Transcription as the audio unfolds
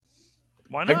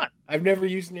Why not? I've never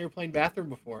used an airplane bathroom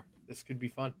before. This could be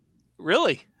fun.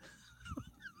 Really?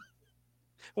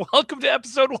 Welcome to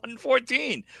episode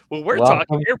 114. Well, we're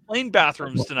talking airplane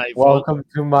bathrooms tonight, folks. Welcome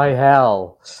to my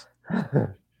hell.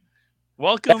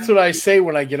 Welcome. That's what I say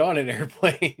when I get on an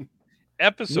airplane.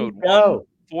 Episode Nico.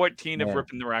 114 of Man.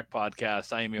 Ripping the Rack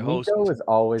podcast. I am your host. Nico is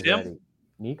always Tim. ready.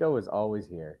 Nico is always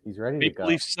here. He's ready to Maple go.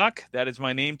 Leafs suck. That is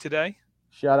my name today.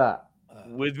 Shut up.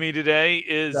 With me today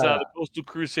is Shut the up. Coastal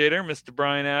Crusader, Mr.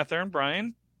 Brian Athern.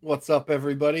 Brian, What's up,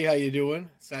 everybody? How you doing?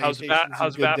 how's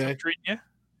Salutations, good bathroom day. treating you?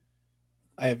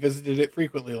 I have visited it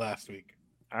frequently last week.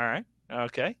 All right.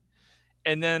 Okay.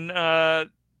 And then A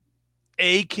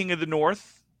King of the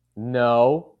North.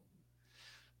 No.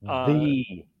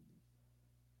 The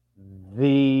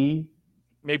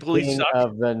Maple Leafs King suck.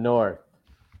 of the North.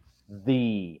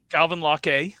 The Calvin Locke.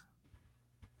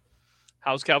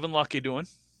 How's Calvin Locke doing?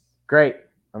 Great.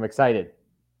 I'm excited.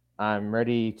 I'm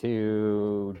ready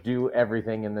to do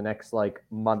everything in the next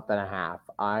month and a half.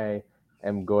 I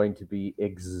am going to be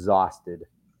exhausted.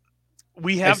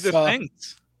 We have the saw-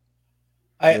 things.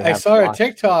 I have saw a lots.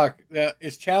 TikTok that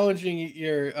is challenging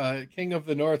your King of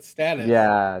the North status.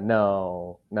 Yeah,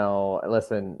 no.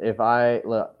 Listen,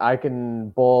 I can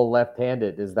bowl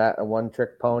left-handed. Is that a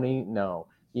one-trick pony? No.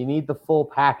 You need the full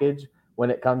package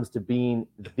when it comes to being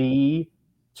the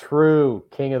true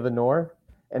King of the North.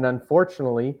 And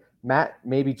unfortunately, Matt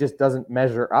maybe just doesn't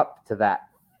measure up to that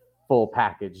full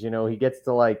package. You know, he gets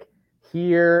to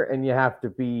here and you have to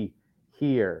be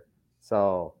here.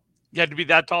 So You had to be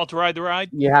that tall to ride the ride.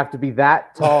 you have to be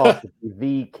that tall to be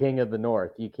the King of the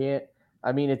North. You can't.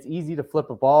 I mean, it's easy to flip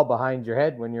a ball behind your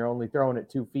head when you're only throwing it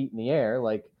 2 feet in the air.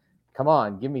 Come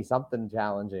on, give me something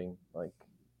challenging.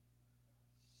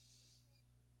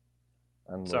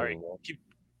 Sorry. Unbelievable.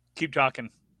 Keep talking.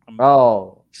 I'm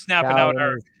Oh, snapping out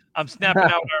challenge. our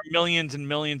millions and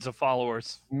millions of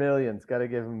followers. Millions. Got to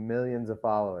give him millions of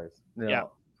followers. No. Yeah.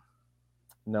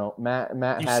 No, Matt You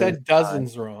had said his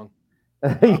dozens wrong.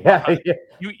 time. yeah.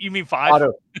 You mean 5?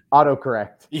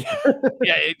 Autocorrect.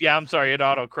 Yeah. Yeah. I'm sorry. It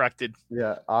auto corrected.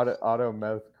 Yeah, auto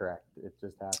mouth correct. It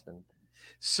just happened.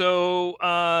 So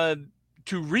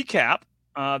to recap,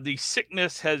 the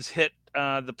sickness has hit.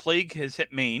 The plague has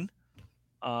hit Maine.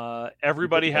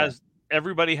 Everybody has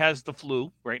the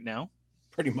flu right now,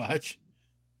 Pretty much.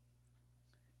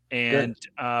 and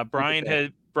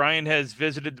Brian has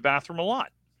visited the bathroom a lot.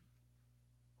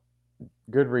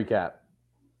 Good recap.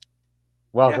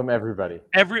 Welcome everybody.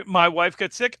 My wife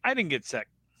got sick. I didn't get sick.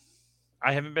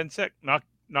 I haven't been sick. Knock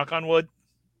on wood.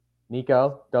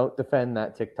 Nico, don't defend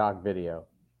that TikTok video.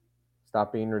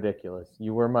 Stop being ridiculous.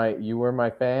 You were my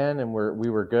fan, and we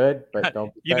were good, but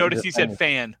don't. You notice he said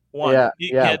fan. One. Yeah,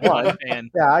 He yeah, had one fan.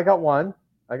 Yeah, I got one.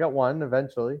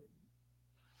 Eventually,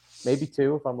 maybe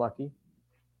 2 if I'm lucky.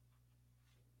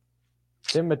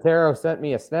 Tim Matero sent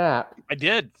me a snap. I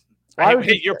did. Why would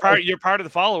You're part of the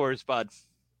followers, bud.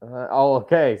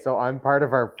 Okay, so I'm part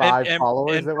of our 5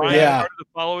 followers and that we Brian's have. Yeah. part of the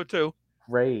follower too.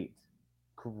 Great.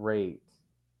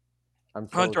 I'm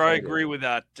so Hunter, I excited. agree with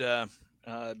that.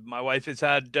 My wife has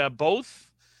had both.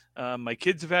 My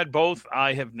kids have had both.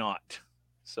 I have not.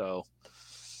 So,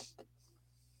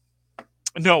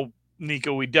 no,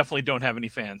 Nico, we definitely don't have any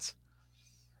fans.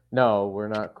 No, we're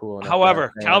not cool enough.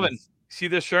 However, to have Calvin, fans. see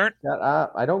this shirt? Shut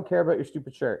up. I don't care about your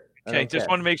stupid shirt. I Okay, don't just care.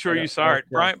 want to make sure I you don't- saw I it.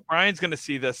 don't care. Brian's going to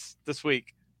see this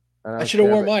week. don't I should have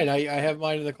care worn about- mine. I have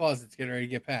mine in the closet. It's getting ready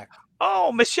to get packed.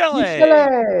 Oh, Michelle.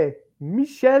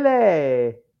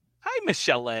 Michele. Hi,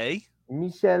 Michelle.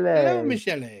 Hello,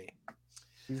 Michele.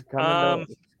 She's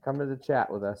coming to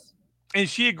chat with us. And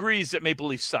she agrees that Maple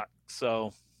Leafs suck.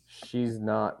 So, She's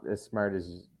not as smart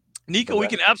as Nico, we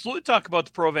can absolutely talk about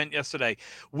the pro event yesterday.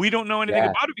 We don't know anything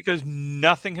Yeah. about it because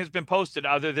nothing has been posted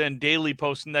other than Daily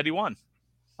posting that he won.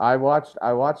 I watched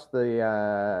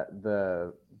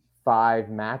the 5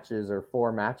 matches or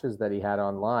 4 matches that he had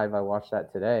on live. I watched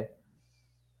that today.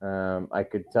 I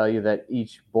could tell you that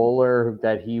each bowler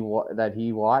that he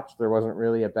watched, there wasn't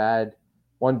really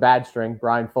one bad string.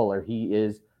 Brian Fuller, he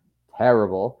is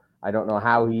terrible. I don't know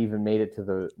how he even made it to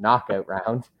the knockout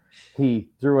round. He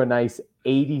threw a nice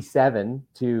 87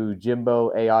 to Jimbo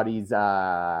Ayode's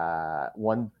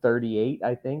 138,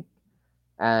 I think.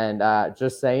 And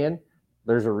just saying,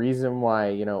 there's a reason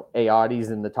why Ayode's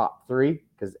in the top 3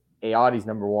 because Ayode's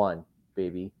number 1,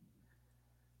 baby.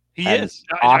 He And is.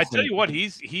 I awesome. tell you what,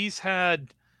 he's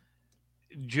had.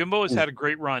 Jimbo has had a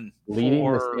great run.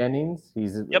 Leading the standings.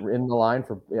 He's in the line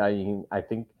for. I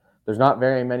think there's not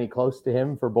very many close to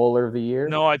him for bowler of the year.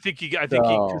 No, I think because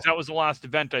that was the last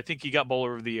event. I think he got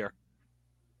bowler of the year.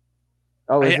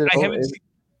 Oh, is I it? haven't seen,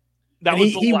 That And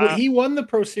was the last. he won the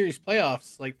Pro Series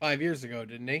playoffs like 5 years ago,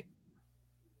 didn't he?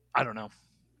 I don't know.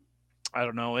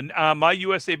 And my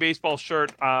USA Baseball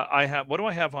shirt, I have. What do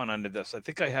I have on under this? I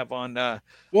think I have on. Whoa,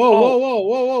 Oh, whoa,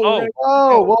 whoa, whoa, whoa!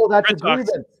 oh, Whoa, that's Red a Sox.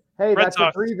 grievance. Hey, Red that's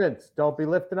Sox. a grievance. Don't be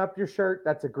lifting up your shirt.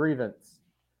 That's a grievance.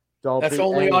 That's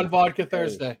only on Vodka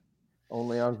Thursday.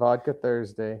 Only on Vodka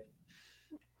Thursday.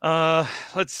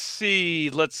 Let's see.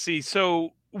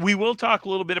 So we will talk a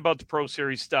little bit about the Pro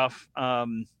Series stuff.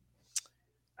 I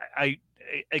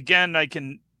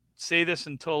can say this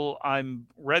until I'm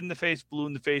red in the face, blue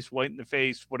in the face, white in the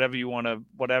face, whatever you want.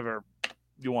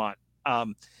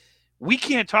 We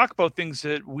can't talk about things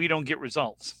that we don't get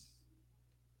results.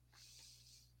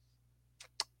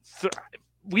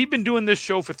 We've been doing this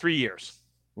show for 3 years.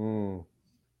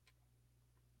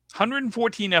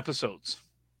 114 episodes.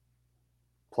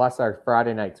 Plus our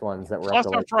Friday nights ones that were Plus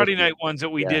up to our like Friday 50. night ones that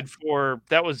we did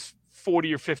that was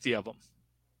 40 or 50 of them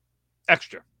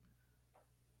extra.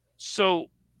 So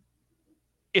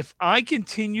if I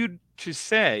continued to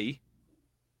say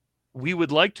we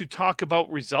would like to talk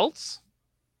about results,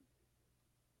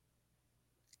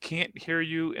 can't hear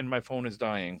you and my phone is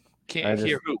dying. Can't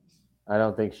hear who? I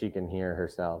don't think she can hear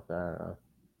herself. I don't know.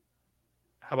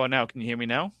 How about now? Can you hear me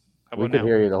now? How about we could now?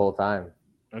 hear you the whole time.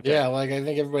 Okay. Yeah, like I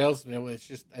think everybody else knew. It's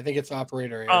just I think it's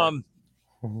operator error.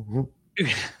 Of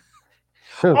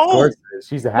course it is.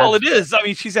 She's a Habs fan. It is. I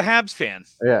mean, she's a Habs fan.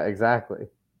 Yeah, exactly.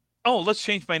 Oh, let's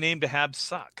change my name to Habs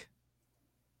Suck.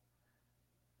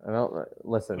 I don't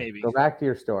listen. Maybe. Go back to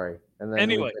your story, and then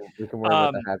anyway, we can worry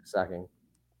about the Habs sucking.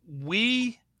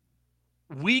 We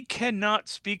cannot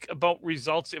speak about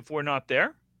results if we're not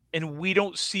there, and we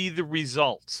don't see the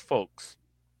results, folks.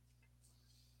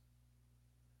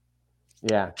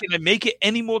 Yeah. Can I make it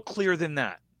any more clear than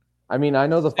that? I mean, I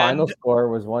know the final score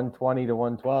was 120 to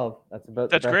 112. That's about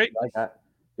that's great. Like that.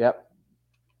 Yep.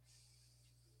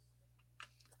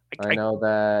 I know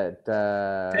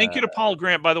that. Thank you to Paul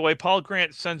Grant, by the way. Paul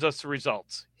Grant sends us the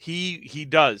results. He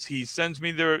does. He sends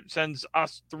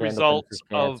us the results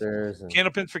of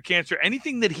Candlepins for Cancer.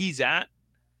 Anything that he's at,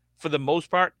 for the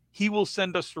most part, he will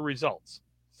send us the results.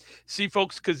 See,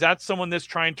 folks, because that's someone that's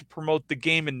trying to promote the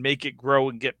game and make it grow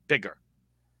and get bigger.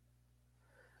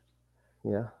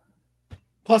 Yeah.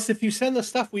 Plus, if you send the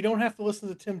stuff, we don't have to listen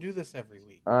to Tim do this every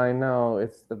week. I know.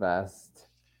 It's the best.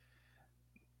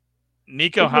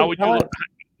 Nico, how would you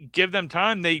give them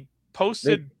time? They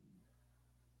posted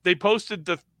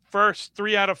the first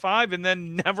 3 out of 5 and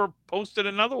then never posted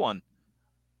another one.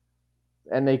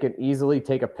 And they can easily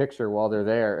take a picture while they're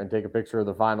there and take a picture of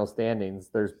the final standings.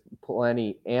 There's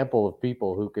ample of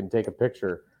people who can take a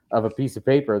picture of a piece of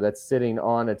paper that's sitting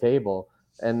on a table.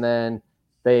 And then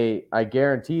I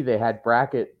guarantee they had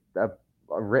bracket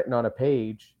written on a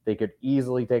page. They could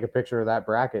easily take a picture of that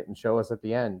bracket and show us at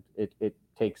the end. It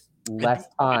takes less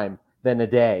time than a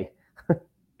day.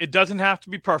 It doesn't have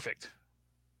to be perfect.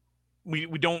 We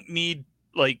don't need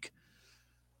I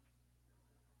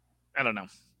don't know.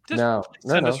 Just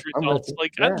send us results.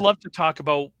 I'd love to talk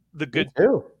about the good. Me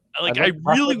too. I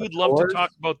really would love to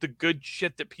talk about the good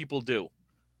shit that people do.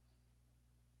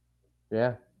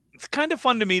 Yeah. It's kind of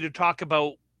fun to me to talk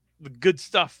about the good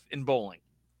stuff in bowling.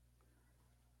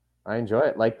 I enjoy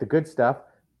it. Like the good stuff.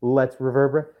 Let's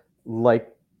reverberate.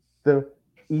 Like the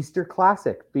Easter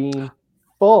Classic being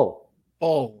full.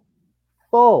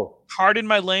 Pardon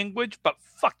my language, but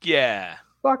fuck yeah.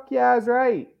 Fuck yeah is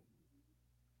right.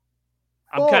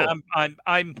 I'm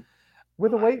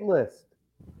with a wait list.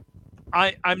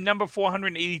 I'm number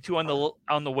 482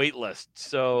 on the wait list.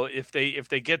 So if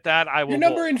they get that, I will. You're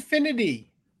number infinity.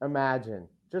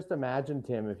 Just imagine,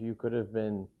 Tim, if you could have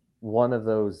been one of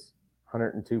those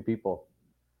 102 people.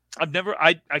 I know,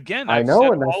 and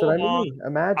that's what I mean.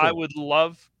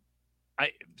 Imagine.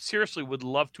 I seriously would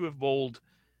love to have bowled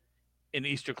an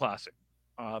Easter Classic.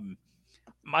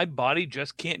 My body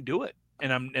just can't do it,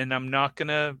 and I'm not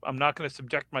gonna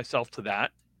subject myself to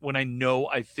that when I know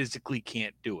I physically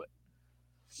can't do it.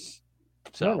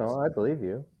 So no, I believe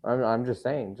you. I'm just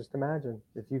saying. Just imagine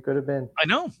if you could have been. I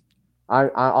know.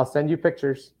 I'll send you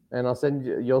pictures, and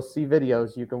you'll see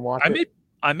videos. You can watch.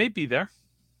 I may be there.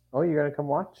 Oh, you're gonna come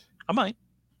watch? I might.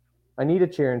 I need a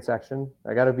cheering section.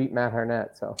 I got to beat Matt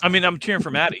Harnett. So I'm cheering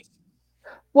for Maddie.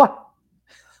 What?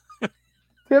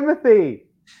 Timothy.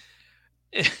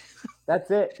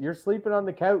 That's it. You're sleeping on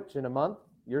the couch in a month.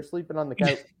 You're sleeping on the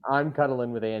couch. I'm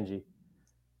cuddling with Angie.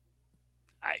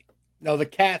 No, the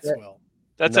cats will.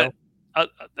 That's a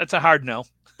hard no.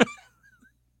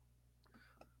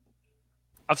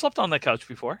 I've slept on that couch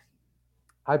before.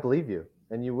 I believe you,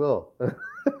 and you will.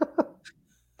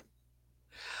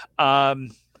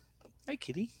 Hey,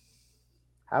 kitty.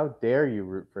 How dare you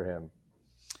root for him?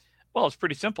 Well, it's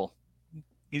pretty simple.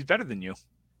 He's better than you.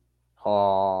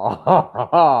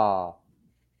 Oh,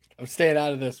 I'm staying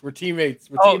out of this. We're teammates.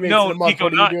 We're Oh teammates no, in a month. Nico,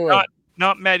 What are you doing?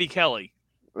 not Maddie Kelly,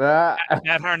 Matt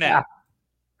Harnett.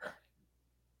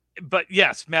 But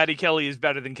yes, Maddie Kelly is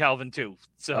better than Calvin too.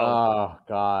 So Oh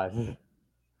God,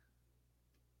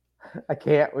 I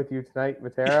can't with you tonight,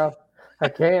 Matero. I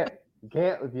can't. I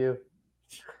can't with you.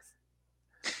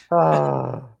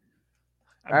 Oh.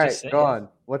 I'm All right, just saying. go on.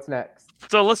 What's next?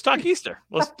 So let's talk Easter.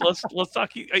 Let's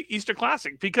talk Easter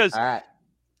Classic because All right.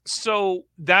 so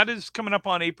that is coming up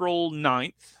on April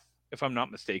 9th, if I'm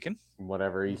not mistaken.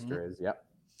 Whatever Easter is, yep.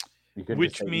 You could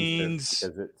Which just say means Easter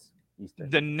because it's Easter.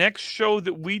 the next show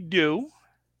that we do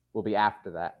Will be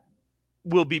after that.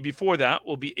 will be before that.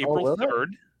 Will be April will it? 3rd.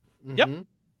 Mhm. Yep.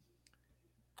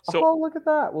 So oh, look at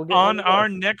that. We'll get on one of our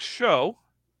those. next show,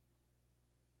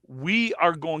 we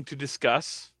are going to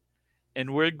discuss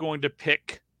and we're going to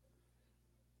pick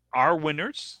our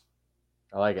winners.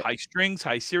 I like it. High strings,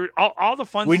 high series, all the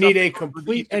fun We stuff. need a for the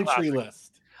complete Easter entry Classic.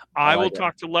 list. I I will like it.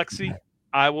 talk to Lexi.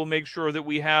 I will make sure that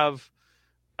we have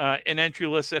an entry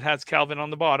list that has Calvin on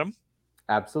the bottom,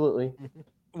 Absolutely.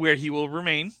 where he will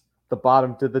remain. The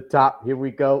bottom to the top. Here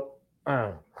we go.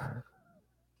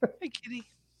 Hey, kitty.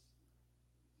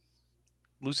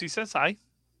 Lucy says hi.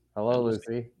 Hello, Lucy.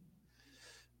 Lucy.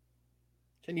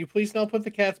 Can you please not put the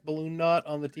cat's balloon knot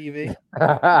on the TV?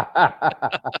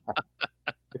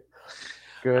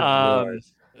 Good Lord. Um,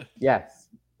 Yes.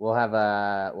 We'll have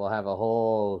a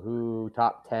whole who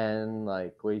top 10,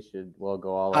 like we'll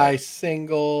go all High out.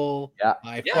 single, Yeah.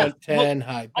 high Yeah. front 10,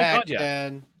 high back God, yeah.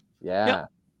 10. Yeah.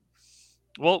 Yep.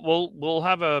 We'll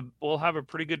have a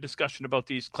pretty good discussion about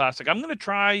these classic. I'm going to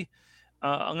try.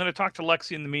 I'm going to talk to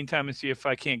Lexi in the meantime and see if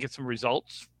I can't get some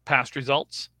results, past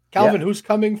results. Calvin, who's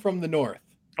coming from the north?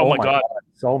 Oh, my God.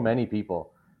 So many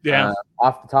people. Yeah.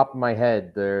 Off the top of my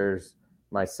head, there's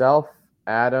myself,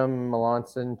 Adam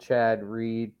Melanson, Chad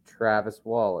Reed, Travis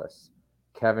Wallace,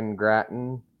 Kevin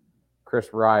Gratton,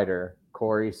 Chris Ryder,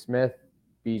 Corey Smith,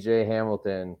 BJ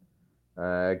Hamilton,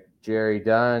 Jerry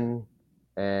Dunn,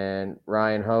 and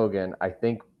Ryan Hogan. I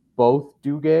think both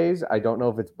Dugays. I don't know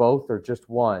if it's both or just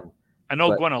one. I know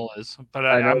but- Gwenel is, but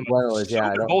I know I'm Gwenel is, yeah, I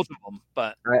assuming don't- both of them.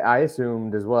 But I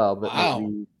assumed as well, but Wow.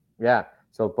 maybe, yeah.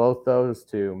 So both those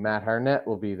two. Matt Harnett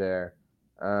will be there.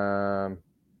 I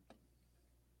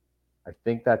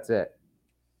think that's it.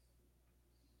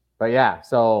 But yeah,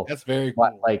 so That's very cool.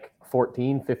 what, like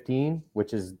 14, 15,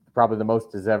 which is probably the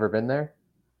most has ever been there.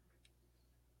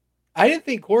 I didn't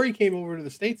think Corey came over to the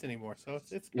States anymore, so it's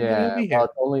good that Yeah, he'll be here.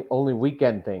 well, it's only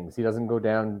weekend things. He doesn't go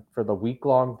down for the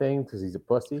week-long thing because he's a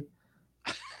pussy.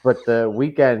 But the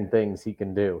weekend things he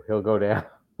can do. He'll go down.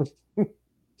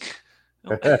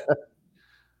 okay.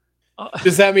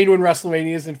 Does that mean when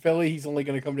WrestleMania is in Philly, he's only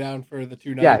going to come down for the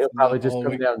 2 nights? Yeah, he'll and probably not the just whole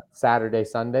come week? down Saturday,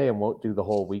 Sunday, and won't do the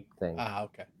whole week thing,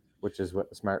 Okay. which is what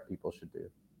the smart people should do.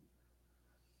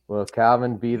 Will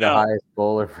Calvin be the No. highest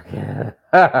bowler for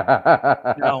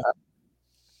No.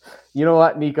 You know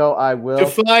what, Nico? I will.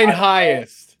 Define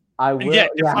highest. I will. Yeah,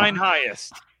 define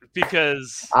highest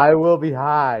because I will be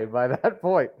high by that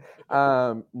point.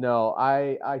 No,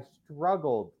 I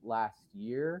struggled last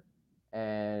year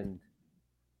and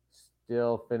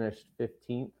still finished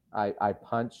 15th. I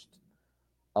punched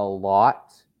a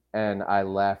lot and I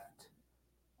left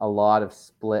a lot of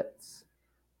splits,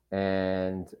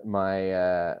 and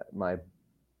my my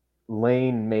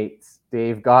lane mates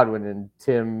Dave Godwin and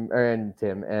Tim and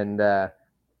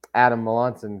Adam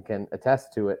Melanson can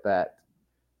attest to it that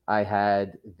I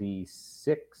had the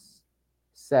 6,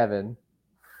 7,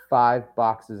 5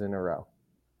 boxes in a row.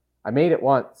 I made it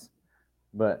once,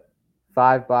 but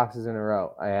 5 boxes in a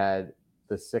row. I had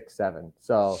the 6, 7.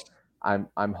 So I'm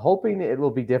hoping it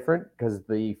will be different because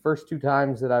the first 2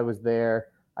 times that I was there,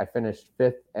 I finished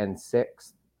 5th and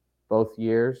 6th both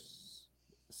years.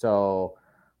 So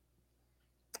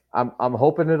I'm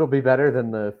hoping it'll be better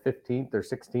than the 15th or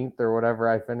 16th or whatever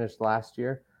I finished last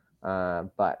year.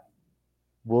 But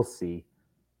we'll see.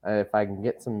 If I can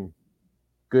get some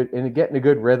good and get in a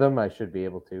good rhythm, I should be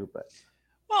able to. But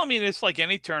well, I mean, it's like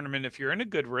any tournament. If you're in a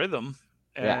good rhythm,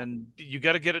 and you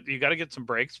got to get it, you got to get some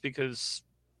breaks because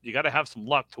you got to have some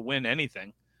luck to win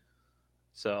anything.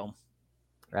 So,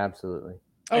 absolutely.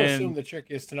 I would And- assume the trick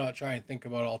is to not try and think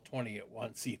about all 20 at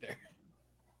once either.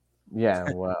 Yeah,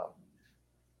 well,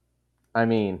 I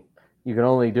mean, you can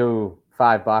only do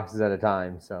 5 boxes at a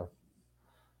time, so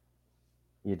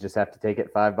you just have to take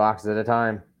it 5 boxes at a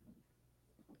time.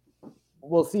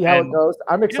 We'll see how And- it goes.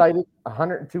 I'm excited.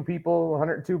 102 people,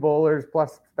 102 bowlers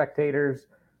plus spectators.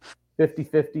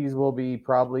 50-50s will be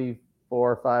probably $400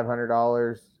 or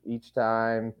 $500 each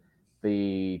time.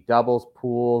 The doubles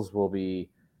pools will be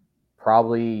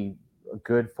probably a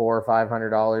good $400 or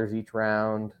 $500 each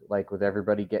round, like with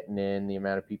everybody getting in, the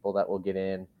amount of people that will get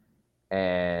in.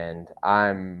 And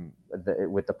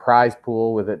with the prize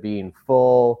pool, with it being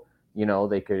full,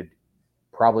 they could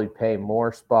probably pay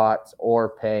more spots or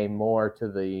pay more to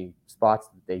the spots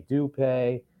that they do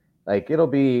pay. Like it'll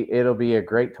be a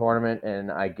great tournament,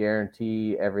 and I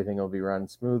guarantee everything will be run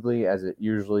smoothly as it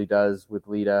usually does with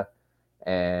Lita.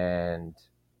 And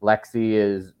Lexi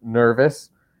is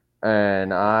nervous,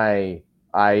 and I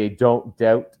don't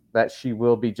doubt that she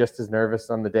will be just as nervous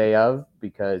on the day of,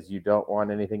 because you don't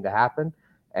want anything to happen.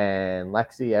 And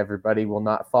Lexi, everybody will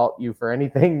not fault you for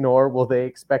anything, nor will they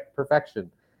expect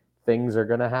perfection. Things are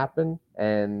going to happen,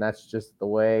 and that's just the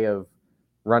way of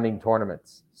running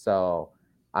tournaments. So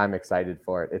I'm excited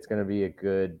for it. It's going to be a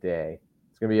good day.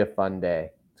 It's going to be a fun day.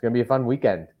 It's going to be a fun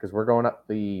weekend, because we're going up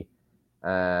the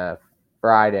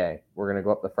Friday. We're going to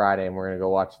go up the Friday, and we're going to go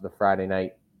watch the Friday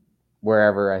night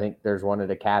wherever. I think there's one at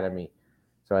Academy.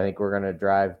 So I think we're going to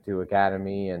drive to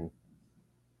Academy and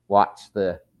watch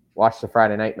the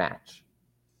Friday night match.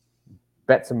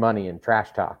 Bet some money and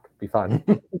trash talk. Be fun.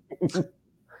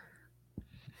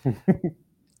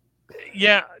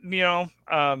 Yeah,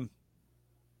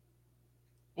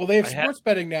 well, they have sports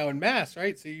betting now in Mass,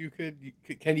 right? So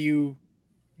can you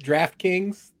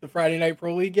DraftKings the Friday Night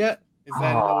Pro League yet? Is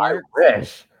that in the works? I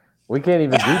wish. We can't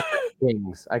even do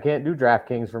DraftKings. I can't do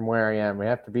DraftKings from where I am. We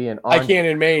have to be in Orange. I can't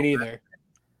in Maine either.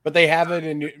 But they have it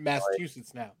in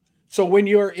Massachusetts now. So when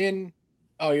you're in,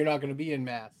 you're not going to be in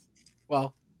Mass.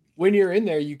 Well, when you're in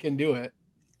there, you can do it.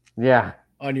 Yeah.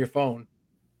 On your phone.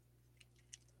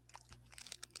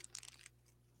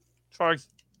 Sorry.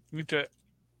 You to.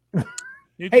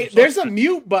 Hey, there's a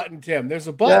mute button, Tim. There's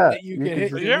a button that you can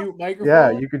hit your mute microphone.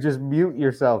 Yeah, you could just mute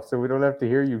yourself so we don't have to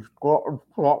hear you.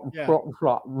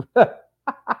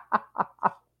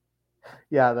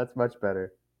 Yeah, that's much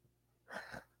better.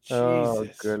 Oh,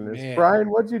 goodness. Man. Brian,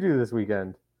 what'd you do this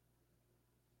weekend?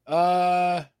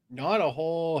 Not a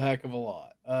whole heck of a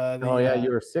lot. You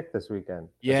were sick this weekend.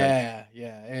 Yeah.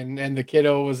 And the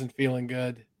kiddo wasn't feeling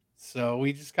good. So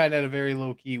we just kind of had a very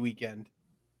low-key weekend.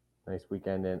 Nice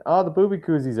weekend in. Oh, the booby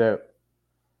koozie's out.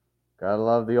 Gotta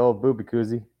love the old booby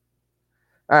koozie.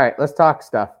 All right, let's talk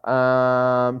stuff.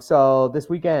 So this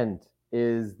weekend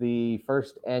is the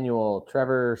first annual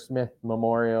Trevor Smith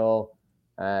Memorial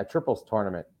Triples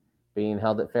Tournament being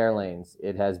held at Fairlanes.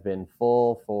 It has been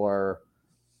full for,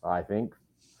 I think,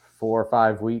 4 or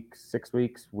 5 weeks, 6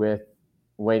 weeks with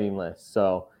waiting lists.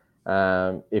 So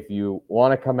if you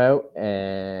want to come out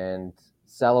and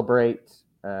celebrate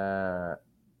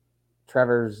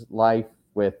Trevor's life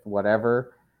with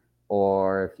whatever,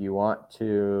 or if you want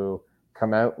to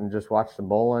come out and just watch some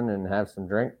bowling and have some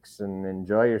drinks and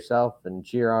enjoy yourself and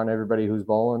cheer on everybody who's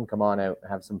bowling, come on out,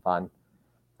 have some fun.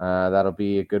 That'll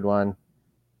be a good one.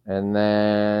 And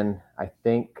then I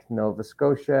think Nova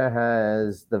Scotia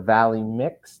has the Valley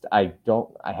Mixed. I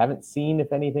haven't seen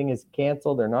if anything is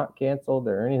canceled or not canceled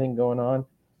or anything going on.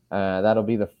 That'll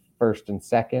be the first and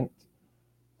second.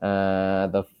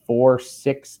 The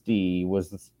 460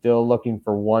 was still looking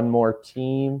for one more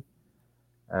team.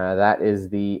 That is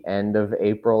the end of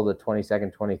April, the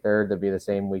 22nd, 23rd. That'll be the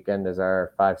same weekend as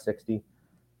our 560.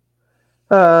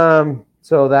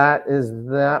 So that is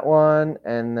that one.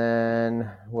 And then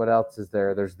what else is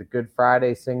there? There's the Good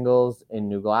Friday singles in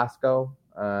New Glasgow.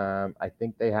 I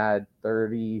think they had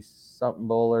 30-something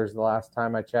bowlers the last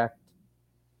time I checked.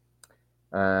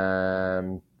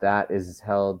 That is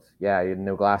held, in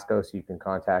New Glasgow, so you can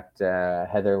contact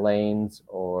Heather Lanes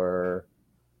or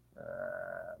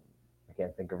I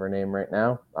can't think of her name right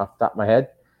now off the top of my head.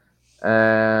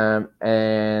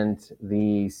 And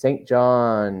the St.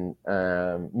 John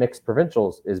Mixed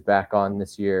Provincials is back on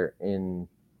this year in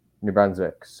New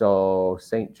Brunswick. So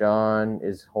St. John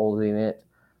is holding it.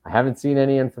 I haven't seen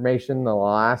any information. The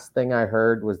last thing I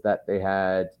heard was that they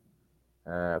had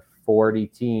 40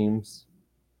 teams.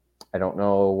 I don't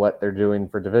know what they're doing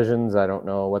for divisions. I don't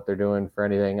know what they're doing for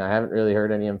anything. I haven't really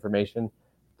heard any information.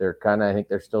 I think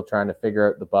they're still trying to figure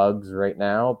out the bugs right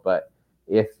now. But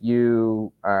if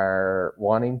you are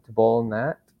wanting to bowl in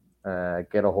that,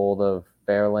 get a hold of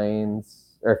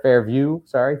Fairview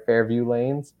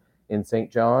Lanes in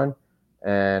St. John.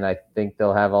 And I think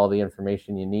they'll have all the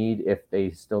information you need if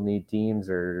they still need teams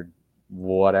or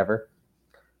whatever.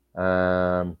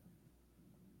 I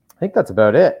think that's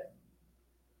about it.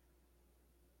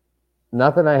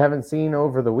 Nothing I haven't seen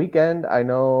over the weekend. I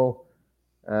know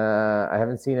I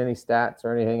haven't seen any stats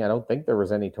or anything. I don't think there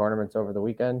was any tournaments over the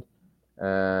weekend.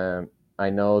 I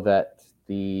know that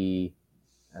the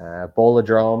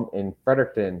Bolodrome in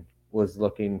Fredericton was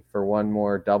looking for one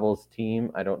more doubles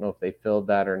team. I don't know if they filled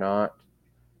that or not.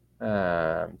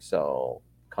 So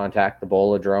contact the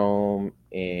Bolodrome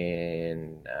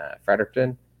in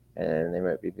Fredericton, and they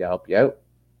might be able to help you out.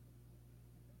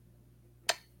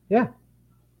 Yeah,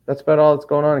 that's about all that's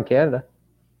going on in Canada.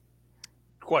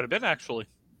 Quite a bit, actually.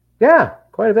 Yeah,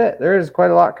 quite a bit. There is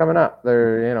quite a lot coming up.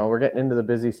 We're getting into the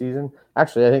busy season.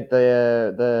 Actually, I think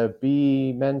the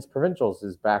B men's provincials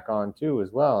is back on too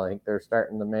as well. I think they're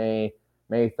starting the May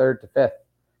 3rd to 5th,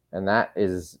 and that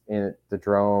is in the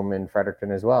Drome in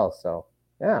Fredericton as well. So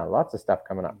yeah, lots of stuff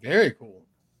coming up. Very cool.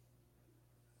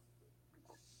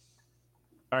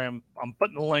 Sorry, I'm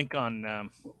putting the link on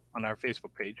our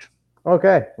Facebook page.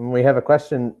 Okay, and we have a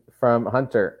question from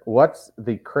Hunter. What's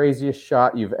the craziest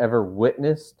shot you've ever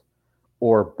witnessed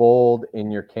or bowled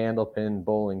in your candlepin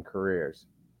bowling careers?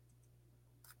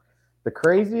 The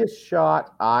craziest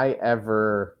shot I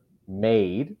ever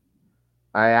made,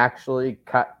 I actually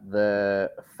cut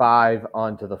the 5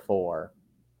 onto the 4.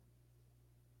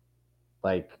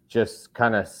 Like, just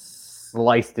kind of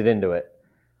sliced it into it.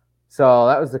 So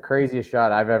that was the craziest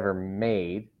shot I've ever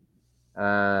made.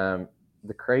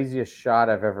 The craziest shot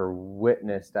I've ever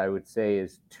witnessed, I would say,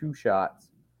 is 2 shots.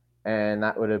 And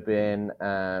that would have been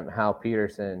Hal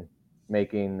Peterson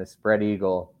making the spread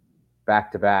eagle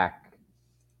back-to-back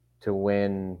to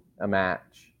win a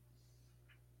match.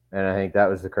 And I think that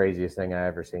was the craziest thing I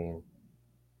ever seen.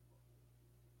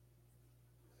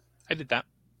 I did that.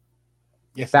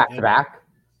 Yes, Back-to-back?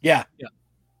 Yeah.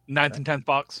 9th and 10th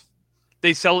box.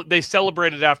 They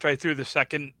celebrated after I threw the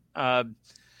second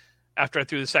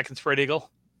spread eagle.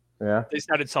 Yeah. They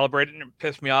started celebrating and it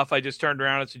pissed me off. I just turned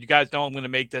around and said, "You guys know I'm going to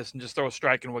make this and just throw a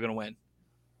strike and we're going to win."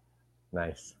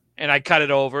 Nice. And I cut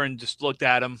it over and just looked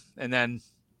at him and then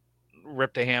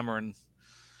ripped a hammer and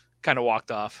kind of walked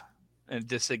off and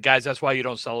just said, "Guys, that's why you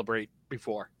don't celebrate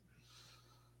before."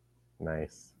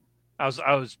 Nice. I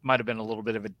was might have been a little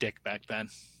bit of a dick back then.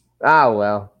 Ah,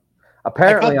 well.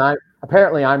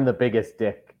 Apparently I'm the biggest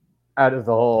dick out of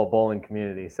the whole bowling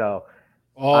community. So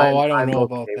I don't know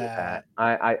about that.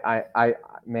 I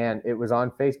man, it was on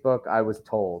Facebook. I was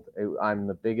told I'm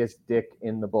the biggest dick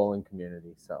in the bowling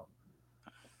community. So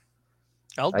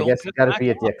I guess you got to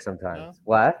be a dick sometimes. No.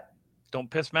 What? Don't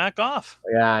piss Mac off.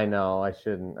 Yeah, I know. I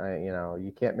shouldn't.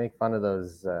 You can't make fun of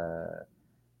those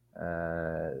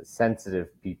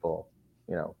sensitive people.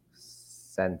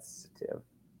 Sensitive.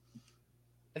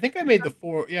 I think I made the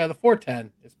 4. Yeah, the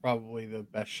 410 is probably the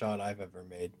best shot I've ever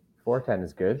made. 410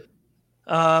 is good.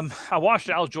 I watched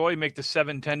Al Joy make the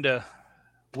 7-10 to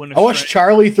win. I watched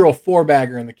Charlie throw a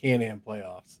 4-bagger in the Can-Am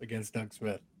playoffs against Doug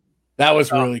Smith. That was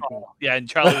really cool. Yeah, and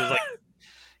Charlie was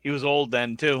he was old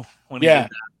then too. When yeah.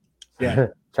 He did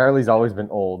that. Charlie's always been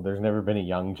old. There's never been a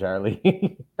young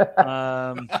Charlie.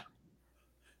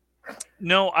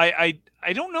 No, I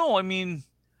don't know. I mean,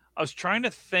 I was trying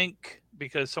to think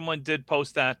because someone did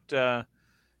post that. I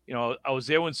was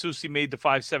there when Susie made the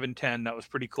 5-7-10. That was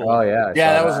pretty cool. Oh yeah,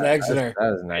 that was an Exeter.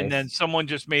 That was nice. And then someone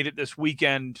just made it this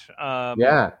weekend.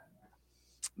 They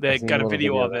got a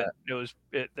video of it.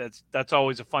 That's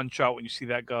always a fun shot when you see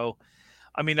that go.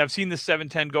 I mean, I've seen the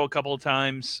 7-10 go a couple of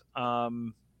times. I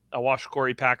watched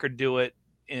Corey Packard do it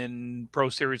in Pro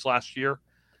Series last year.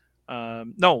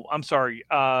 No, I'm sorry.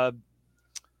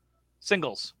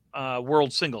 Singles,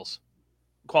 World Singles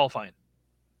qualifying.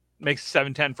 Makes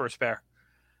 7-10 for a spare.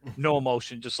 No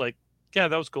emotion, just like, yeah,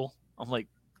 that was cool. I'm like,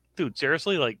 dude,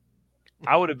 seriously? Like,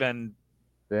 I would have been.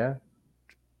 Yeah.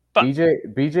 But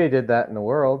BJ did that in the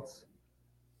Worlds.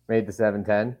 Made the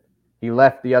 7-10. He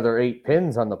left the other 8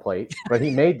 pins on the plate, but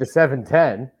he made the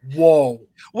 7-10. Whoa.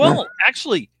 Well,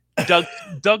 actually,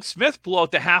 Doug Smith blew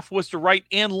out the half Worcester right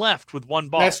and left with one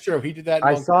ball. That's true. He did that.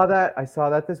 I saw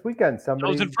that this weekend.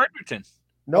 Somebody was in Fredericton.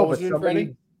 No, but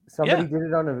somebody did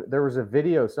it on there was a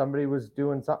video. Somebody was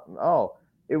doing something. Oh,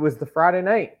 it was the Friday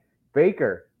night.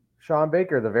 Sean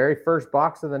Baker, the very first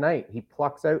box of the night. He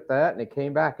plucks out that and it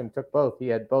came back and took both. He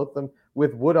had both of them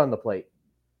with wood on the plate.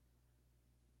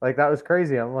 Like, that was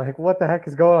crazy. I'm like, what the heck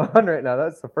is going on right now?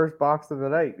 That's the first box of the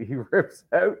night. He rips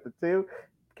out the 2,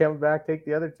 comes back, take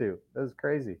the other 2. That was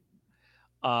crazy.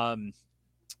 I've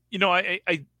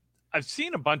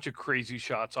seen a bunch of crazy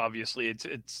shots. Obviously,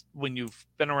 it's when you've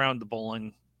been around the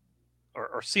bowling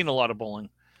or seen a lot of bowling,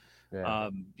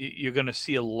 you're going to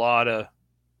see a lot of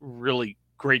really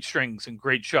great strings and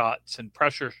great shots and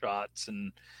pressure shots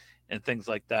and things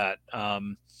like that.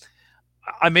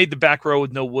 I made the back row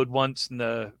with no wood once in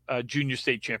the junior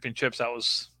state championships. That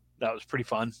was pretty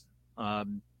fun.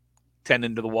 10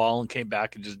 into the wall and came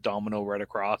back and just domino right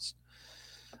across.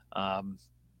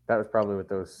 That was probably with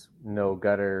those no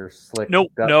gutter slick. No,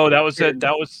 gut- that was it.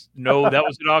 That was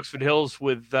at Oxford Hills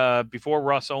with before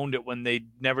Russ owned it when they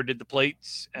never did the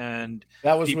plates and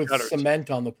That was deep with gutters. cement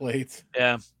on the plates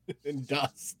Yeah, and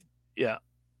dust. yeah.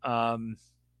 I've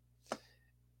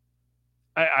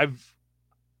I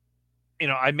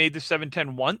made the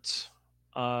 710 once.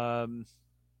 Oh,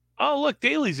 look,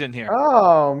 Daly's in here.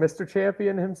 Oh, Mr.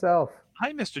 Champion himself.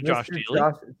 Hi, Mr. Josh Mr.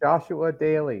 Daly. Joshua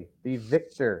Daly, the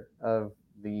victor of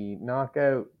the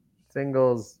knockout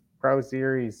singles pro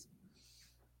series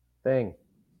thing.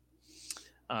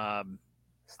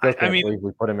 Still can't believe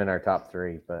we put him in our top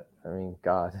 3, but I mean,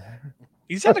 God,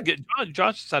 he's had a good.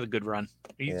 Josh has had a good run.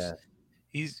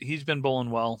 He's been bowling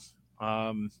well.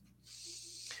 But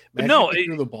no, he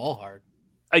threw the ball hard.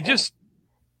 I just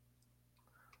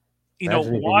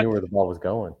Imagine if you knew where the ball was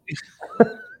going.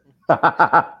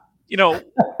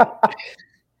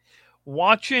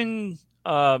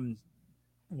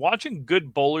 Watching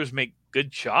good bowlers make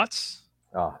good shots.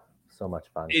 Oh, so much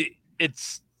fun.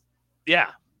 It's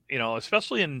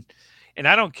especially and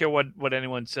I don't care what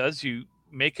anyone says. You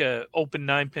make a open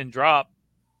 9-pin drop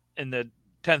in the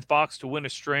 10th box to win a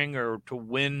string or to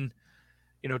win,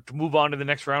 to move on to the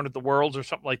next round at the Worlds or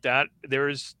something like that. There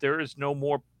is no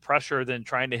more pressure than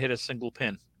trying to hit a single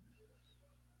pin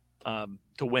to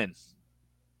win.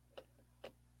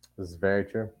 This is very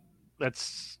true. I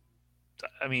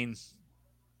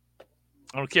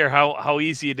don't care how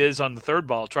easy it is on the third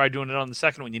ball. Try doing it on the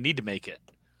second when you need to make it.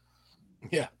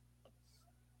 Yeah.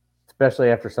 Especially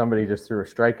after somebody just threw a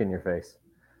strike in your face.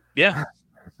 Yeah.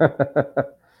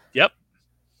 Yep.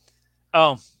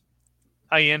 Oh,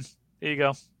 hi, Ian. There you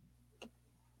go.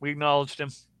 We acknowledged him.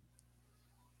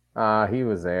 He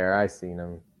was there. I seen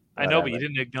him. I know, but you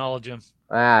didn't acknowledge him.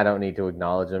 I don't need to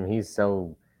acknowledge him. He's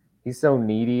so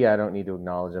needy. I don't need to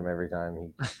acknowledge him every time he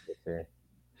gets here.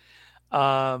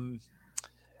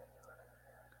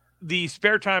 The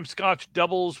Spare Time Scotch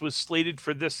Doubles was slated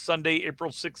for this Sunday,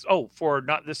 April 6th. Oh,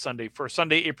 not this Sunday, for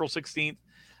Sunday, April 16th.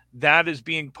 That is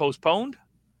being postponed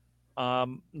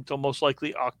until most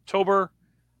likely October.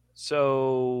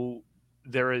 So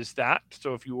there is that.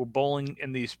 So if you were bowling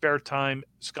in the Spare Time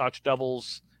Scotch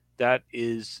Doubles, that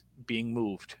is being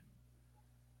moved.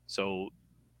 So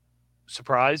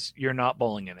surprise, you're not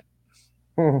bowling in it.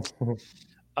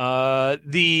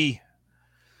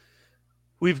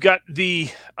 We've got the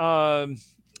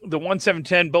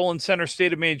 1710 Bowling Center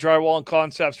State of Maine Drywall and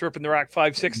Concepts Ripping the Rack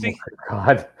 560. Oh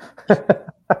God.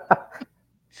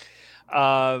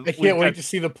 I can't wait to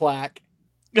see the plaque.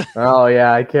 Oh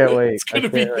yeah, I can't wait. It's gonna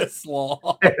be this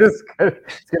long. It's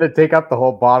gonna take up the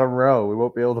whole bottom row. We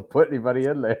won't be able to put anybody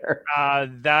in there.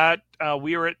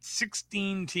 We are at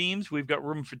 16 teams. We've got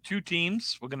room for 2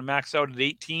 teams. We're gonna max out at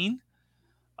 18.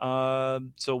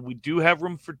 So we do have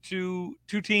room for two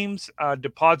teams.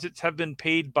 Deposits have been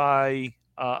paid by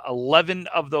 11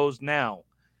 of those now.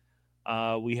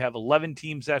 We have 11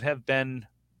 teams that have been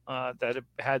that have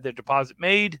had their deposit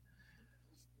made.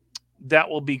 That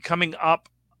will be coming up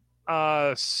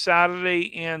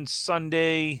Saturday and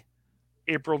Sunday,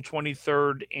 April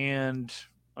 23rd and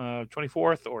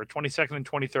 24th, or 22nd and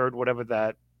 23rd, whatever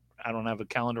that. I don't have a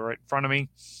calendar right in front of me.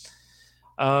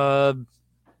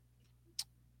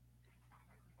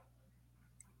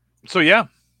 So yeah.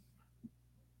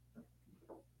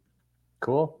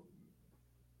 Cool.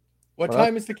 What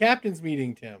time is the captain's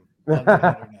meeting, Tim?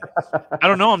 I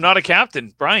don't know. I'm not a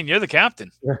captain. Brian, you're the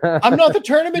captain. I'm not the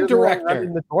tournament director.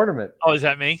 In the tournament. Oh, is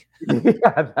that me?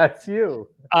 Yeah, that's you.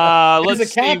 As a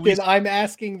captain, I'm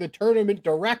asking the tournament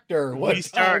director. We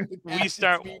start. Why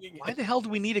the hell do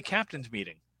we need a captain's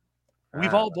meeting?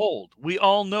 We've all bowled. We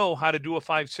all know how to do a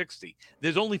 560.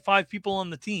 There's only 5 people on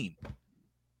the team.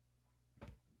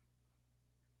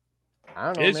 I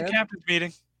don't know. There's a captain's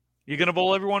meeting. You're gonna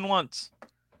bowl everyone once.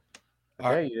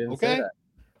 Okay, you didn't say that.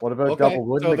 What about double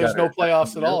wood? So there's no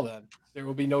playoffs at all then. There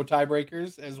will be no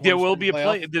tiebreakers. There will be a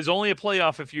play. There's only a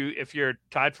playoff if you're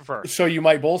tied for first. So you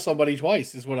might bowl somebody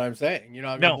twice, is what I'm saying. You're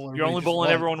not. No, you're only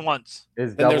bowling everyone once.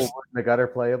 Is double wood in the gutter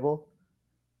playable?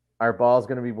 Our ball's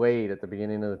going to be weighed at the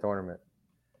beginning of the tournament.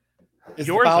 Is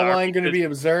the foul line going to be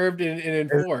observed and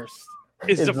enforced?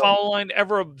 Is the foul line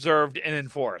ever observed and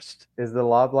enforced? Is the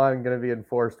lob line going to be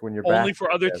enforced when you're only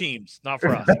for other teams, not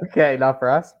for us? Okay, not for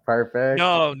us. Perfect.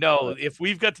 No. If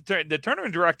we've got the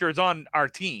tournament director is on our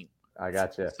team. I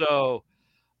got you. So,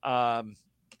 no,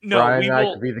 Brian and I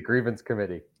could be the grievance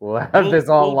committee. We'll have this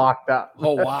all locked up.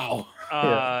 Oh wow.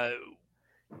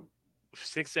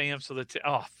 6 a.m. So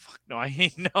fuck no, I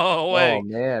ain't no way. Oh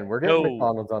man, we're getting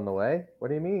McDonald's on the way. What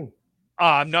do you mean?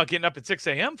 I'm not getting up at 6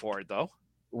 a.m. for it though.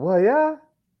 Well, yeah.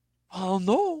 Oh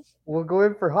no, We'll go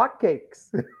in for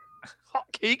hotcakes.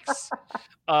 hotcakes.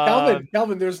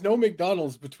 Calvin, there's no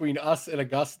McDonald's between us and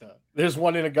Augusta. There's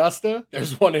one in Augusta.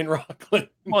 There's one in Rockland.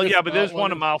 Well, yeah, but there's not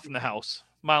one a in- mile from the house,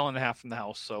 mile and a half from the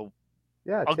house. So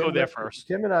Yeah, I'll go there first.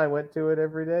 Tim and I went to it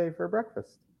every day for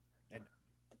breakfast.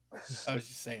 I was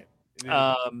just saying.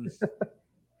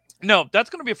 No, that's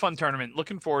going to be a fun tournament.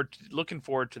 Looking forward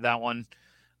to that one.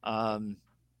 That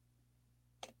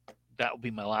will be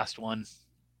my last one.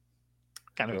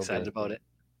 Kind of excited about it.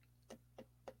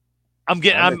 I'm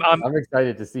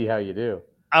excited to see how you do.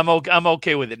 I'm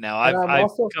okay with it now.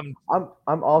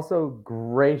 I'm also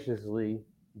graciously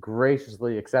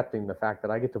accepting the fact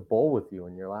that I get to bowl with you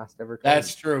in your last ever tournament.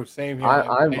 That's true. Same here.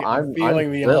 I'm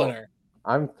feeling the thrilled. honor.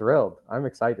 I'm thrilled. I'm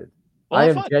excited. Well, I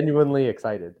am fun. genuinely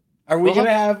excited. Are we gonna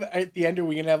have at the end? Are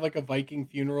we gonna have like a Viking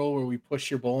funeral where we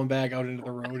push your bowling bag out into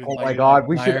the road? And Oh my God!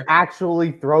 We should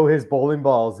actually throw his bowling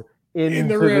balls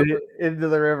into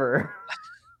the river.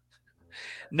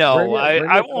 No,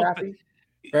 I won't.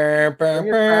 Bring your crappy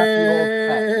old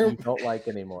set you don't like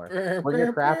anymore. Bring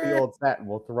your crappy old set, and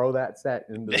we'll throw that set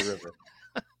into the river.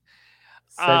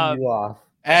 Send you off.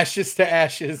 Ashes to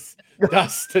ashes,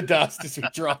 dust to dust as we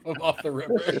drop them off the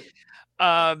river.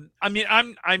 I mean,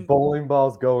 I'm bowling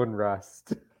balls go in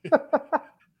rust.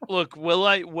 Look, will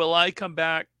I come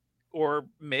back, or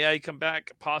may I come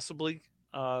back? Possibly.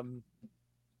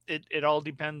 It all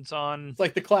depends on. It's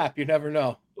like the clap. You never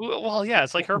know. Well, yeah,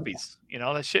 it's like herpes. You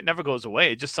know, that shit never goes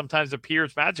away. It just sometimes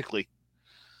appears magically.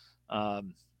 Not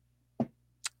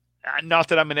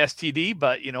that I'm an STD,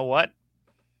 but you know what?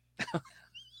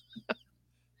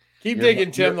 Keep digging,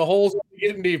 Tim. The holes are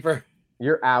getting deeper.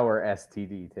 You're our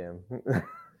STD, Tim.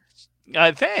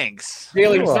 Thanks.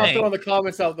 Really, stop throwing the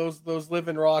comments out. Those live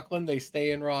in Rockland. They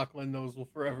stay in Rockland. Those will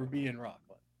forever be in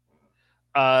Rockland.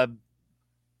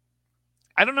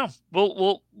 I don't know.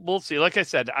 We'll see. Like I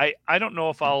said, I don't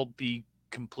know if I'll be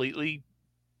completely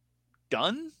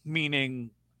done.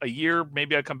 Meaning a year.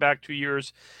 Maybe I come back 2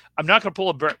 years. I'm not going to pull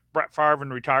a Brett Favre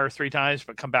and retire 3 times,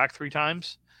 but come back 3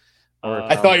 times.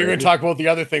 I thought you were going to talk about the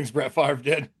other things Brett Favre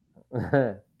did.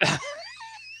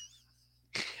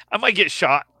 I might get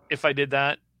shot if I did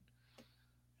that.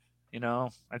 You know,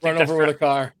 I think run over with a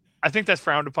car. I think that's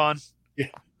frowned upon. Yeah,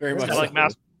 very much. Kind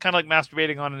of like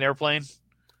masturbating on an airplane.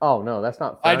 Oh no, that's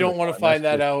not. I don't want to find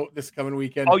that out this coming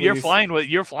weekend. Oh, please.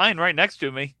 you're flying right next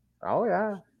to me. Oh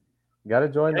yeah, you got to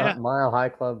join the Mile High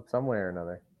Club somewhere or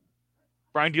another.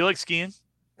 Brian, do you like skiing?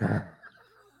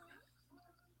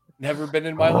 Never been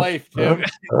in my life, Tim.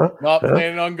 Not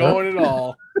planning on going at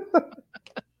all.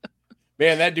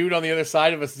 Man, that dude on the other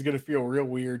side of us is going to feel real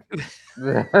weird.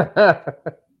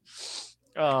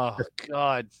 Oh,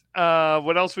 God.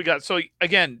 What else we got? So,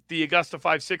 again, the Augusta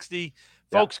 560.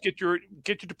 Folks, get your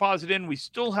deposit in. We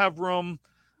still have room.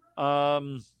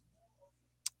 Get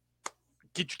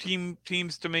your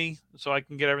teams to me so I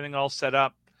can get everything all set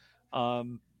up.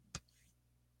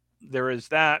 There is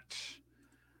that.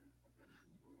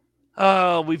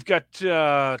 We've got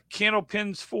Candle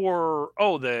Pins for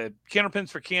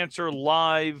Cancer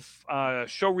live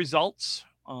show results.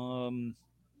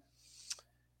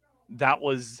 That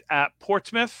was at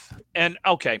Portsmouth. And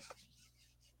okay,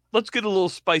 let's get a little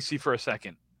spicy for a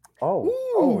second.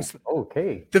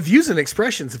 Okay. The views and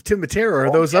expressions of Tim Matero are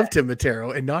those of Tim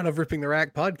Matero and not of Ripping the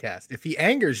Rack podcast. If he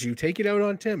angers you, take it out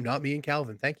on Tim, not me and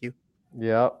Calvin. Thank you.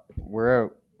 Yep, we're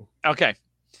out. Okay.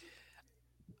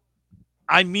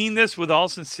 I mean this with all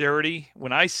sincerity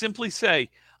when I simply say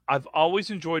I've always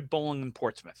enjoyed bowling in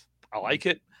Portsmouth. I like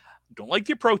it. Don't like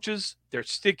the approaches. They're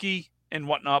sticky and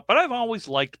whatnot, but I've always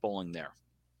liked bowling there.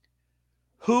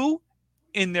 Who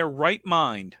in their right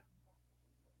mind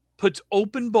puts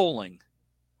open bowling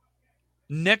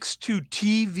next to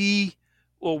TV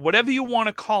or whatever you want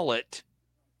to call it,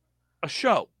 a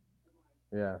show?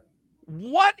 Yeah.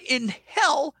 What in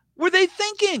hell were they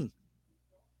thinking?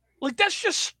 Like, that's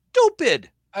just stupid.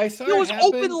 I saw it was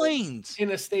open lanes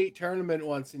in a state tournament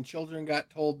once, and children got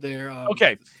told their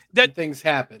that things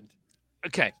happened.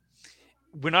 Okay,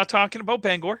 we're not talking about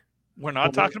Bangor. We're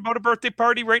not talking about a birthday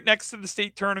party right next to the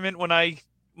state tournament when I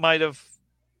might have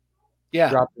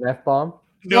dropped an F-bomb.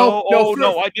 No,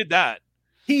 I did that.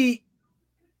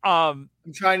 I'm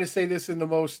trying to say this in the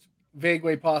most vague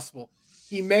way possible.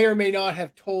 He may or may not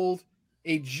have told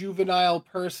a juvenile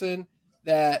person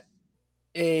that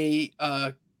a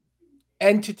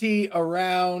entity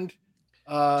around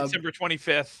December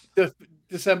 25th.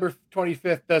 December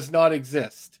 25th does not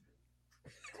exist.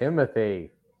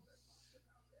 Timothy.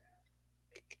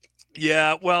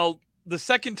 Yeah, well, the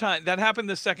second time that happened,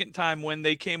 the second time when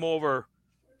they came over,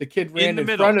 the kid ran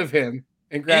in front of him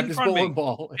And grabbed in his front of me, bowling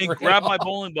ball. and ran grabbed my off.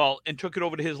 bowling ball and took it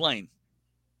over to his lane.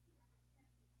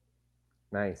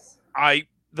 Nice.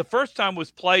 The first time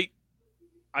was polite.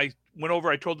 I went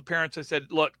over, I told the parents, I said,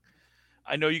 look,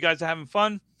 I know you guys are having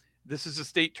fun. This is a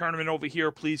state tournament over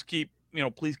here. Please keep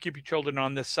your children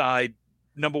on this side.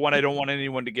 Number one, I don't want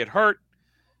anyone to get hurt.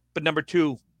 But number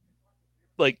two,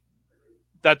 like,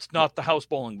 that's not the house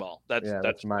bowling ball.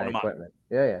 That's my one of mine. equipment.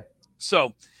 Yeah.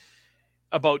 So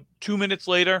about 2 minutes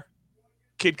later,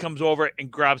 kid comes over and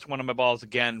grabs one of my balls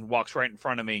again, walks right in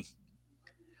front of me.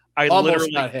 I Almost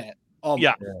literally got hit. Almost.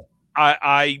 Yeah.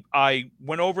 I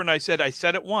went over and I said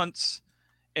it once,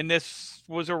 and this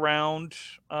was around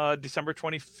December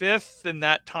 25th. In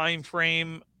that time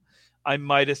frame, I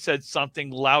might have said something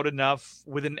loud enough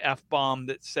with an F-bomb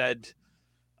that said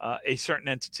a certain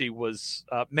entity was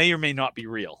may or may not be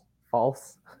real.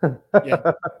 False.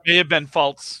 Yeah. May have been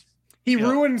false. He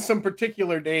ruined some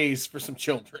particular days for some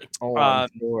children. Oh, I'm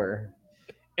sure.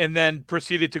 And then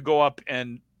proceeded to go up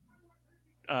and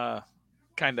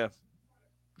kind of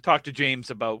talk to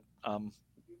James about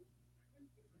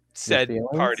said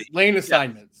party. Lane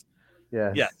assignments.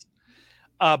 Yes. Yes.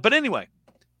 But anyway,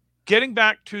 getting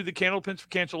back to the Candlepins for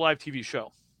Cancer Live TV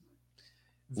show,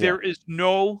 there is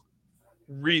no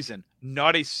reason,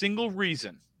 not a single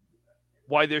reason,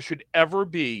 why there should ever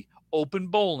be open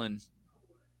bowling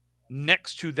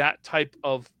next to that type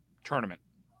of tournament.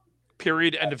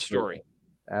 Period. End of story.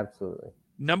 Absolutely.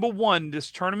 Number one,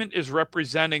 this tournament is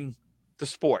representing the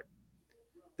sport.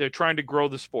 They're trying to grow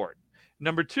the sport.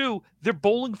 Number two, they're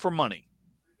bowling for money.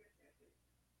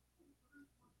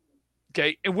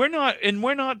 Okay, and we're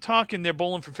not talking they're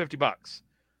bowling for $50.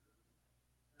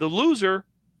 The loser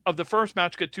of the first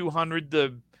match got $200.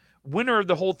 The winner of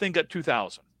the whole thing got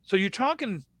 $2,000. So you're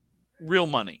talking real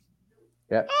money.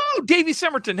 Yeah. Oh, Davey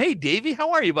Somerton. Hey, Davey,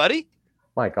 how are you, buddy?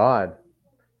 My God,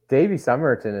 Davey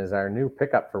Somerton is our new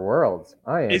pickup for Worlds.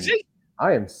 Is he?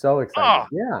 I am so excited.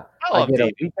 Yeah, I get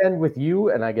Davey. A weekend with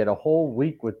you, and I get a whole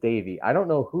week with Davey. I don't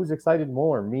know who's excited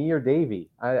more, me or Davey.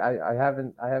 I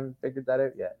haven't figured that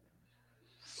out yet.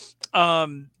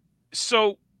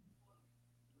 So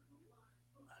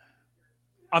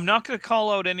I'm not going to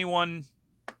call out anyone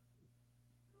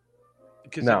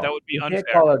because that would be unfair. We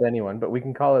can't call out anyone, but we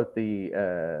can call out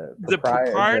the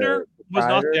proprietor was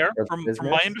not there. From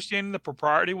my understanding, the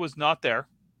proprietor was not there.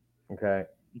 Okay.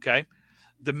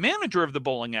 The manager of the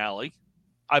bowling alley,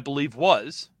 I believe,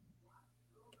 was.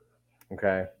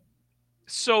 Okay.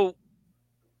 So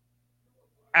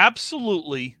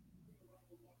absolutely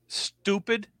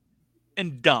stupid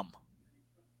and dumb.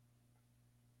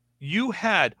 You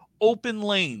had open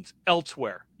lanes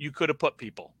elsewhere. You could have put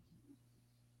people.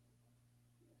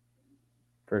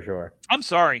 For sure. I'm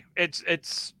sorry.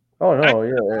 It's. Oh no,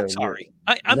 I'm sorry.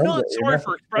 I'm not sorry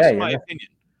for expressing my opinion.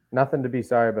 Nothing to be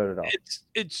sorry about at all.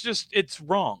 It's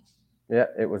wrong. Yeah,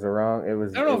 it was wrong. It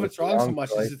was. I don't know if it's wrong so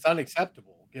much as it's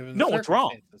unacceptable. Given the it's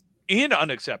wrong and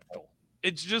unacceptable.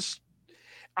 It's just,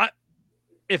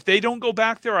 if they don't go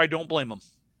back there, I don't blame them.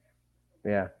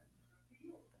 Yeah,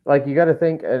 like you got to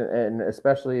think, and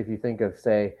especially if you think of,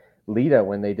 say, Lita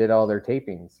when they did all their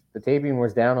tapings. The taping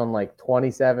was down on like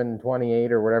 27,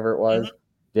 28 or whatever it was. Mm-hmm.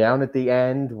 Down at the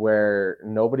end where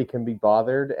nobody can be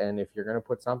bothered, and if you're going to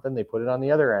put something, they put it on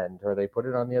the other end or they put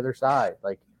it on the other side.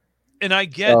 Like, and I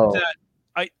get that.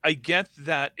 I get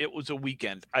that it was a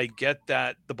weekend. I get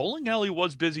that the bowling alley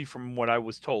was busy from what I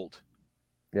was told.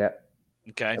 Yeah.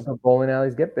 Okay. But bowling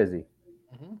alleys get busy.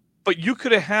 Mm-hmm. But you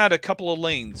could have had a couple of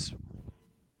lanes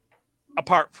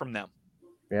apart from them.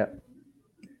 Yeah.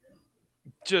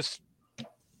 Just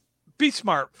be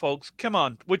smart, folks. Come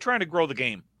on. We're trying to grow the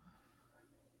game.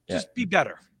 Just be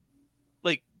better.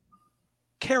 Like,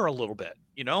 care a little bit,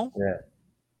 you know? Yeah.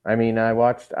 I mean, I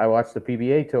watched the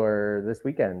PBA tour this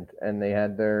weekend, and they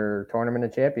had their Tournament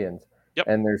of Champions. Yep.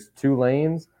 And there's 2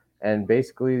 lanes, and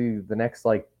basically the next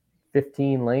like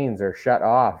 15 lanes are shut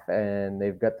off, and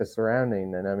they've got the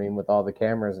surrounding, and I mean, with all the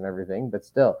cameras and everything, but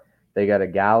still, they got a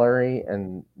gallery,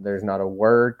 and there's not a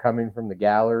word coming from the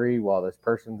gallery while this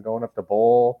person's going up to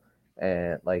bowl.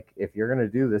 And like, if you're going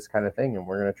to do this kind of thing, and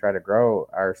we're going to try to grow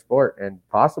our sport, and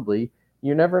possibly,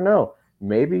 you never know,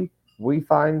 maybe we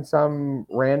find some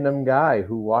random guy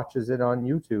who watches it on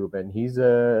YouTube, and he's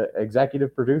a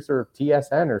executive producer of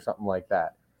TSN or something like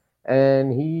that.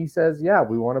 And he says, yeah,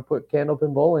 we want to put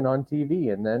Candlepin Bowling on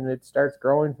TV, and then it starts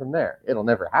growing from there. It'll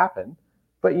never happen,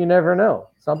 but you never know.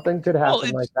 Something could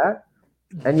happen like that.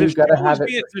 And you've got to have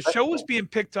it. The show is being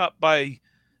picked up by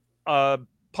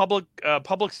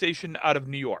public station out of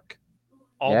New York,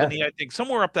 Albany, I think,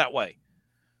 somewhere up that way.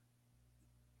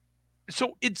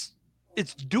 So it's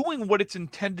it's doing what it's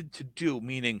intended to do,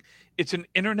 meaning it's an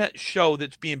internet show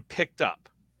that's being picked up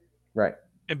Right.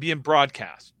 and being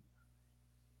broadcast.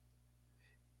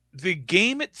 The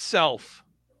game itself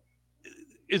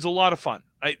is a lot of fun.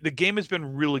 The game has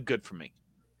been really good for me.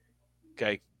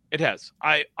 Okay, it has.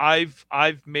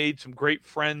 I've made some great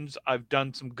friends. I've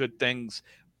done some good things,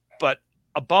 but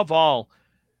above all,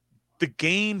 the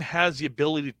game has the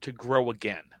ability to grow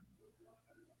again.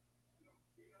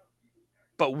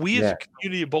 But we as a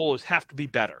community of bowlers have to be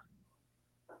better.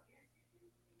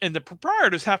 And the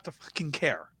proprietors have to fucking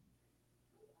care.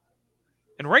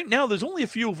 And right now, there's only a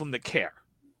few of them that care.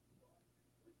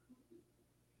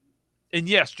 And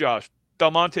yes, Josh,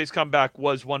 Belmonte's comeback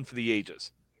was one for the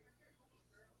ages.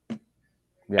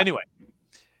 Yeah. Anyway,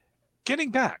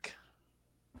 getting back.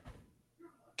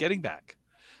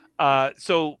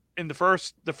 So in the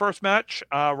first match,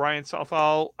 Ryan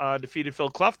Southall defeated Phil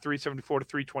Clough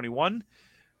 374-321.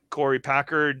 Corey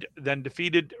Packard then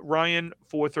defeated Ryan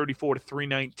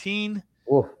 434-319.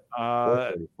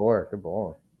 434, good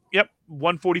ball. Yep,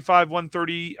 145,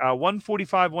 130,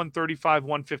 145, 135,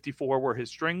 154 were his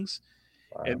strings.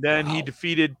 Wow. And then he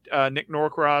defeated Nick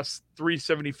Norcross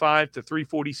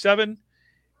 375-347.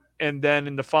 And then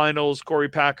in the finals, Corey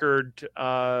Packard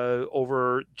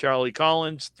over Charlie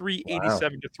Collins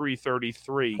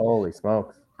 387-333. Holy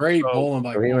smokes. Great bowling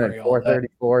by Corey. He went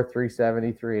 434,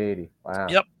 370, 380. Wow.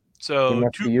 Yep. So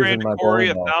 $2,000 to Corey,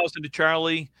 $1,000 to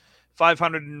Charlie, $500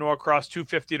 to Norcross,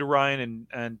 $250 to Ryan,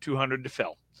 and $200 to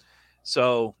Phil.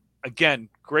 So again,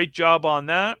 great job on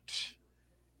that.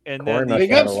 And then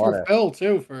big ups for Phil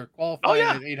too for qualifying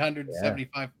at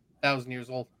 875,000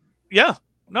 years old. Yeah.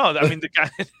 No, I mean the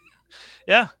guy.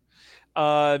 Yeah.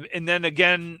 And then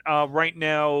again, right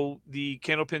now the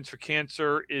Candlepins for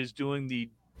Cancer is doing the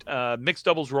mixed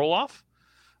doubles roll off.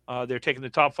 They're taking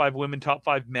the top 5 women, top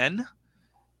 5 men.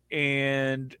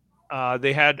 And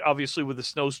they had, obviously, with the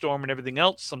snowstorm and everything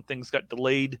else, some things got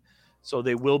delayed. So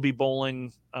they will be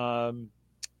bowling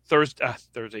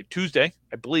Tuesday,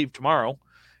 I believe, tomorrow.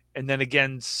 And then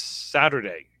again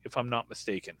Saturday, if I'm not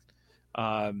mistaken.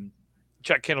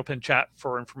 Check Candlepin chat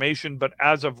for information. But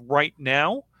as of right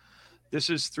now, this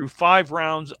is through 5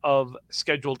 rounds of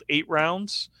scheduled 8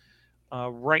 rounds.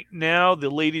 Right now, the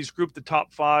ladies group, the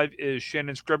top 5 is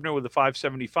Shannon Scribner with a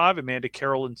 575, Amanda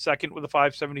Carroll in second with a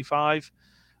 575,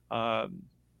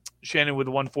 Shannon with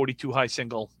a 142 high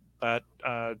single. That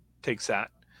takes that.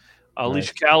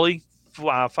 Alicia Callie,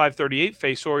 538,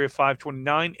 Faye Soria,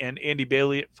 529, and Andy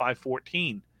Bailey at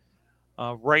 514.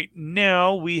 Right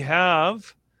now, we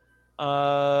have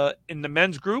in the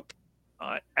men's group,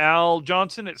 Al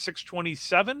Johnson at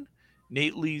 627,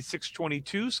 Nate Lee,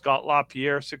 622, Scott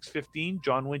LaPierre, 615,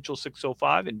 John Winchell,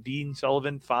 605, and Dean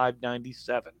Sullivan,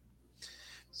 597.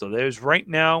 So there's right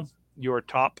now your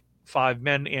top 5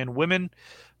 men and women.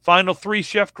 Final 3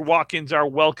 shift walk-ins are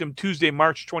welcome Tuesday,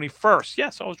 March 21st.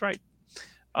 Yes, I was right.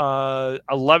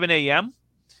 11 a.m.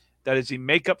 That is the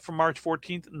makeup for March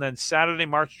 14th. And then Saturday,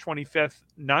 March 25th,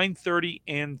 9:30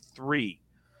 and 3.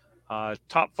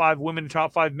 Top 5 women and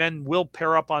top 5 men will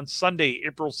pair up on Sunday,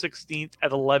 April 16th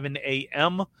at 11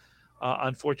 a.m.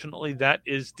 Unfortunately, that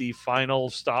is the final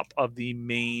stop of the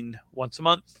main once a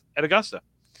month at Augusta.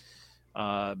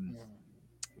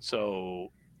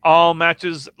 So all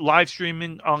matches live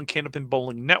streaming on Candlepin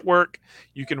Bowling Network.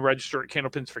 You can register at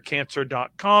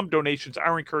candlepinsforcancer.com. Donations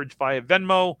are encouraged via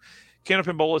Venmo.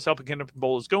 Candlepin Bowlers helping Candlepin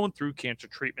Bowlers going through cancer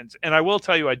treatments. And I will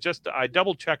tell you, I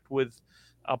double checked with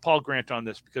Paul Grant on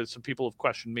this because some people have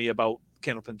questioned me about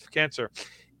Candlepins for Cancer.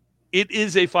 It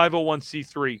is a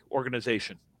 501c3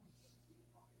 organization.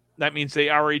 That means they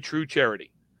are a true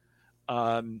charity.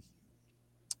 I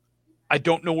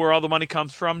don't know where all the money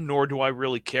comes from, nor do I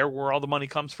really care where all the money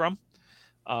comes from,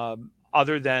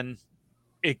 other than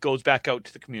it goes back out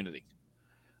to the community.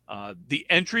 The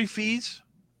entry fees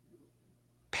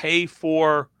pay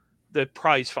for the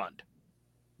prize fund.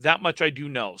 That much I do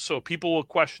know. So people were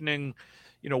questioning,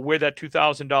 where that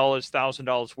 $2,000,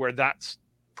 $1,000, where that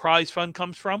prize fund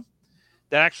comes from.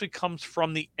 That actually comes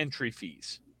from the entry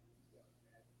fees.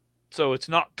 So it's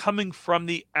not coming from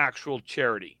the actual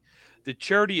charity. The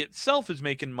charity itself is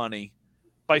making money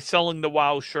by selling the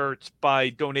WOW shirts,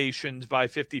 by donations, by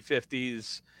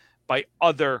 50/50s, by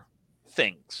other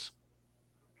things.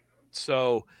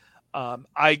 So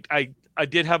I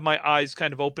did have my eyes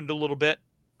kind of opened a little bit.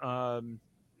 I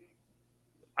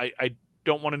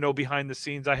don't want to know behind the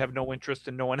scenes. I have no interest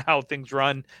in knowing how things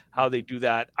run, how they do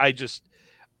that. I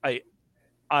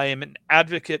am an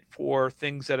advocate for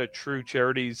things that are true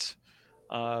charities.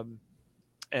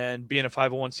 And being a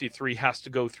 501c3 has to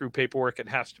go through paperwork. It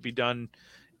has to be done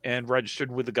and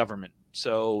registered with the government.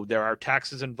 So there are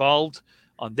taxes involved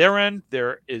on their end.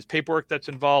 There is paperwork that's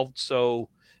involved. So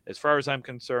as far as I'm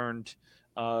concerned,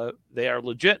 they are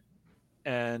legit,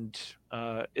 and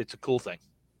it's a cool thing.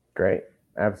 Great.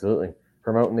 Absolutely.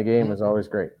 Promoting the game is always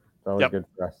great. It's always Yep. good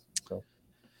for us. So.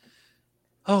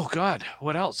 Oh God,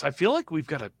 what else? I feel like we've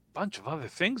got a bunch of other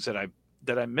things that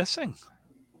I'm missing.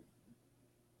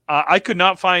 I could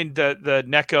not find the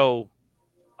Neko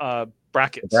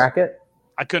brackets. The bracket?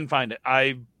 I couldn't find it.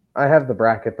 I have the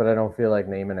bracket, but I don't feel like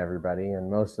naming everybody, and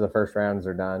most of the first rounds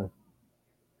are done.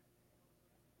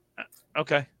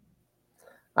 Okay.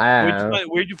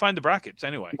 Where'd you find the brackets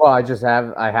anyway? Well, I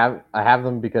have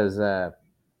them because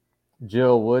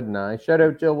Jill Wood and I, shout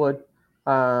out Jill Wood,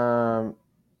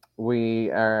 we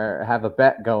have a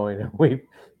bet going. We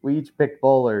each picked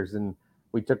bowlers, and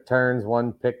we took turns.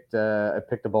 One picked a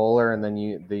bowler, and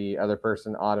then the other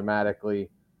person automatically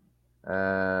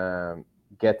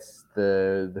gets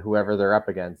the whoever they're up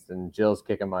against. And Jill's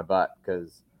kicking my butt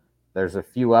because there's a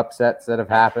few upsets that have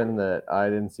happened that I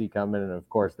didn't see coming, and of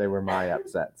course they were my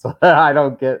upsets. So I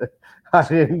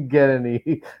didn't get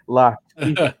any luck.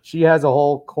 She has a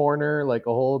whole corner, like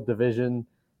a whole division.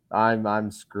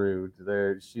 I'm screwed.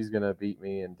 She's gonna beat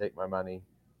me and take my money.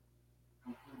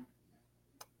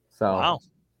 So wow.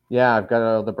 Yeah, I've got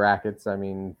all the brackets. I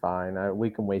mean, fine. We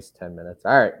can waste 10 minutes.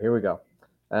 All right, here we go.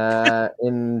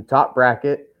 In top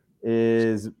bracket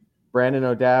is Brandon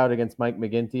O'Dowd against Mike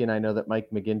McGinty, and I know that Mike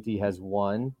McGinty has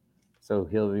won, so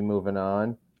he'll be moving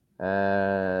on.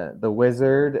 The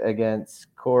Wizard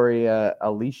against Corey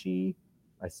Alishi.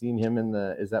 I seen him in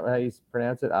the. Is that how you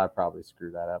pronounce it? I'll probably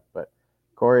screw that up, but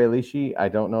Corey Alishi. I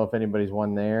don't know if anybody's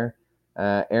won there.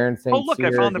 Aaron St. Oh, look,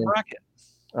 I found the bracket.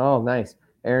 Oh, nice.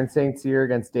 Aaron St. Cyr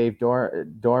against Dave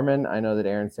Dorman. I know that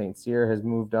Aaron St. Cyr has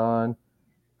moved on.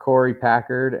 Corey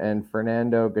Packard and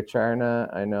Fernando Gacharna.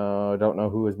 Don't know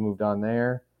who has moved on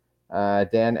there.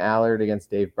 Dan Allard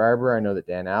against Dave Barber. I know that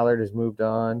Dan Allard has moved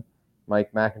on.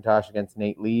 Mike McIntosh against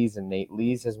Nate Lees, and Nate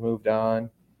Lees has moved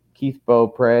on. Keith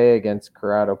Beaupre against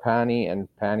Corrado Pani, and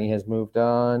Pani has moved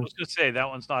on. I was going to say that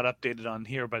one's not updated on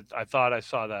here, but I thought I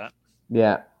saw that.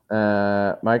 Yeah.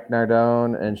 Mike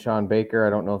Nardone and Sean Baker. I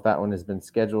don't know if that one has been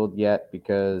scheduled yet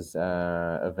because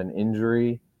of an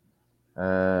injury.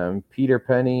 Peter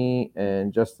Penny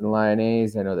and Justin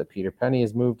Lyonnaise. I know that Peter Penny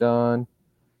has moved on.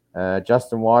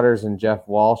 Justin Waters and Jeff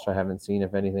Walsh. I haven't seen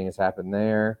if anything has happened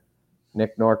there.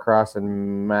 Nick Norcross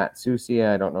and Matt Susi.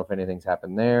 I don't know if anything's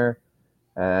happened there.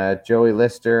 Joey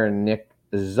Lister and Nick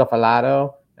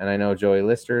Zuffalato. And I know Joey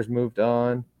Lister has moved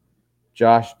on.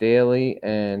 Josh Daly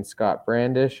and Scott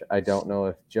Brandish. I don't know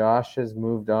if Josh has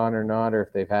moved on or not, or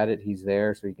if they've had it. He's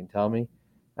there, so he can tell me.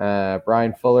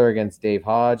 Brian Fuller against Dave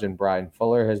Hodge, and Brian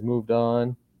Fuller has moved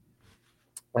on.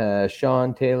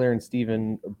 Sean Taylor and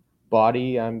Stephen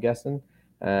Body, I'm guessing.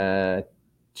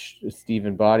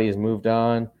 Stephen Body has moved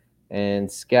on. And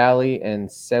Scally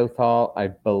and Southall, I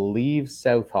believe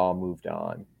Southall moved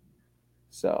on.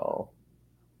 So,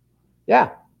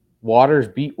 yeah. Waters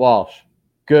beat Walsh.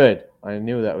 Good. I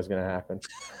knew that was going to happen.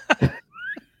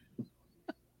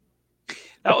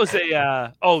 That was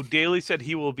a Daly said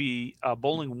he will be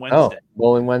bowling Wednesday. Oh,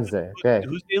 bowling Wednesday. Okay.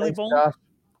 Who's Daly bowling? Josh.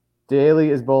 Daly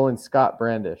is bowling Scott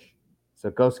Brandish. So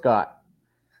go Scott.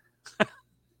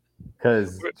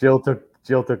 Because Jill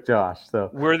took Josh. So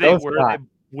where are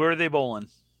they bowling?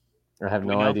 I have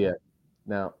no idea.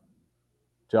 No.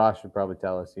 Josh would probably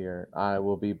tell us here. I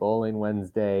will be bowling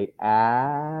Wednesday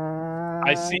at...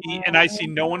 I see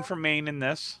no one from Maine in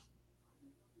this.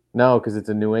 No, because it's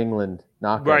a New England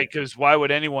knockout. Right, because why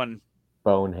would anyone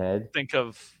bonehead think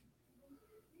of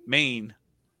Maine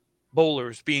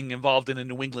bowlers being involved in a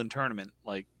New England tournament?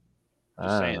 Like,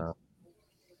 just saying.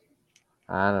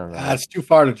 I don't know. That's too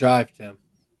far to drive, Tim.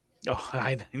 Oh,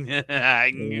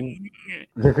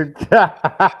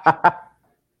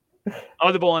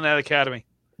 the Bowling Alley Academy.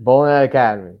 Bowling Alley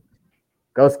Academy.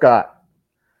 Go Scott.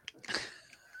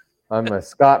 I'm a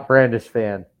Scott Brandish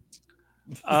fan.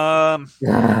 I'm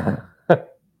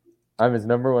his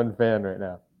number one fan right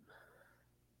now.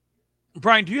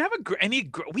 Brian, do you have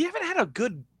we haven't had a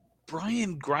good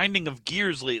Brian grinding of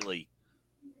gears lately.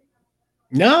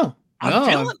 No.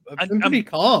 I'm pretty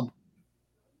calm.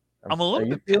 I'm a little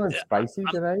bit feeling spicy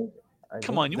tonight.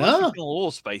 Come on, you must be feeling a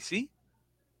little spicy.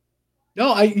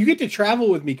 No, you get to travel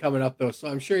with me coming up though, so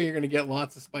I'm sure you're going to get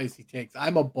lots of spicy takes.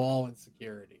 I'm a ball in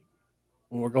security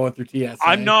when we're going through TSA.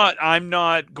 I'm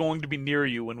not going to be near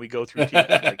you when we go through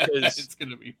TSA because it's going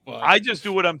to be fun. I just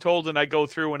do what I'm told and I go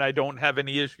through and I don't have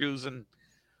any issues, and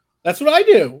that's what I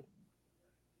do.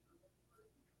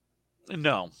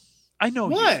 No, I know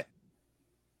what.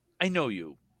 I know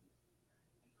you.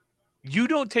 You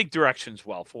don't take directions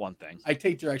well, for one thing. I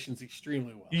take directions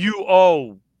extremely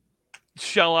well.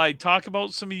 Shall I talk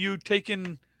about some of you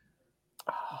taking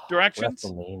directions?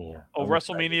 WrestleMania. Oh,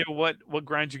 WrestleMania. What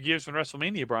grinds your gears from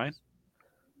WrestleMania, Brian?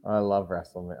 I love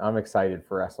WrestleMania. I'm excited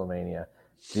for WrestleMania.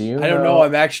 I don't know.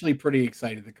 I'm actually pretty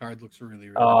excited. The card looks really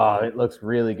good. It looks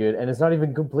really good. And it's not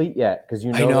even complete yet because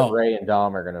you know that Ray and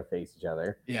Dom are going to face each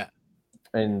other. Yeah.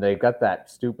 And they got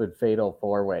that stupid fatal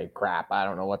 4-way crap. I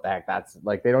don't know what the heck that's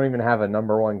like. They don't even have a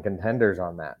number one contenders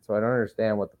on that. So I don't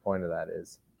understand what the point of that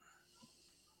is.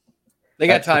 They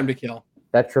got time to kill.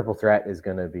 That triple threat is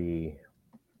going to be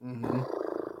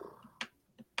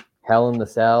Hell in the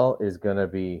Cell is going to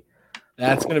be.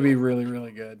 That's going to be really,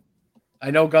 really good. I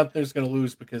know Gunther's going to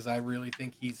lose because I really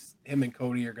think him and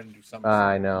Cody are going to do something.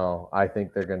 I know. I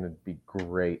think they're going to be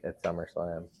great at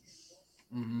SummerSlam.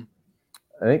 Mm-hmm.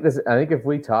 I think if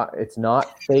we talk, it's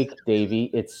not fake, Davey.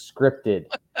 It's scripted.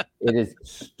 It is.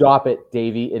 Stop it,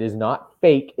 Davey. It is not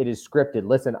fake. It is scripted.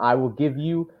 Listen, I will give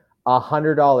you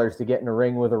 $100 to get in a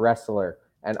ring with a wrestler,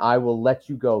 and I will let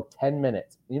you go 10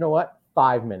 minutes. You know what?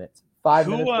 5 minutes. 5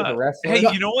 minutes with a wrestler.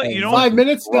 Hey, you know what? 5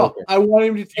 minutes? No, I want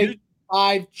him to take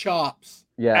 5 chops.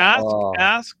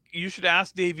 Yeah. You should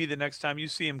ask Davey the next time you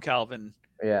see him, Calvin.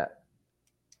 Yeah.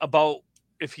 About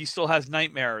if he still has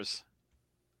nightmares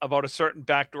about a certain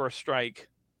backdoor strike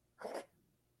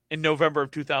in November of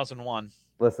 2001.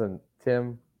 Listen,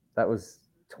 Tim, that was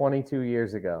 22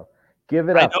 years ago. Give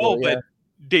it up. I know, but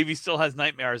Davey still has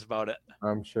nightmares about it.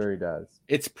 I'm sure he does.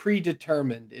 It's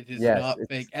predetermined. It is not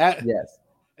fake. Yes.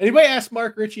 Anybody ask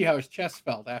Mark Ritchie how his chest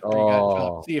felt after he got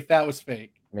chopped? See if that was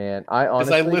fake. Man, I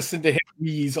honestly listened to him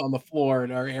wheeze on the floor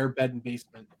in our airbed and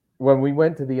basement. When we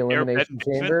went to the Elimination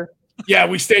Chamber. Yeah,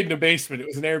 we stayed in the basement. It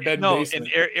was an airbed and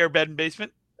basement. Airbed and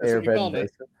basement? Airbed and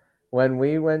basement. When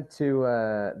we went to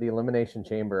the Elimination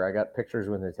Chamber, I got pictures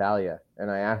with Natalia, and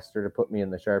I asked her to put me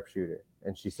in the sharpshooter.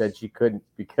 And she said she couldn't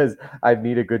because I'd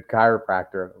need a good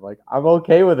chiropractor. I'm like, I'm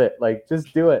okay with it. Like,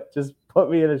 just do it. Just put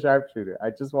me in a sharpshooter.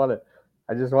 I just want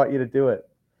you to do it.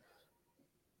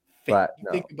 But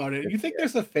think about it. You think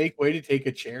there's a fake way to take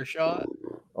a chair shot?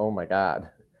 Oh my God.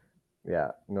 Yeah.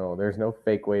 No, there's no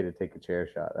fake way to take a chair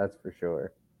shot. That's for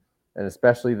sure. And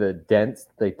especially the dents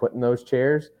they put in those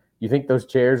chairs. You think those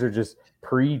chairs are just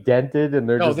pre-dented and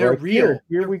they're real.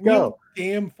 Here we go.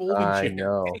 Damn folding chair. I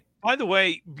know. Hey, by the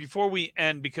way, before we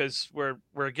end, because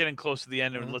we're getting close to the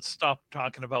end, and let's stop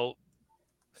talking about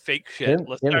fake shit. Tim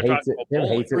hates it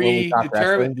when we talk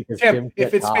wrestling because Tim,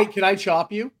 if it's fake, can I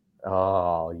chop you?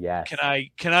 Oh yes.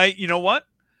 Can I? You know what?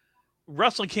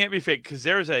 Wrestling can't be fake because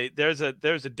there's a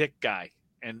dick guy,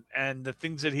 and the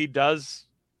things that he does.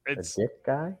 It's a dick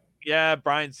guy. Yeah,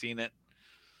 Brian's seen it.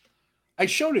 I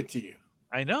showed it to you.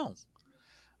 I know.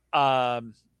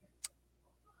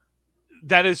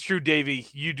 That is true, Davey.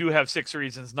 You do have 6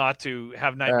 reasons not to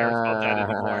have nightmares about that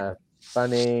anymore.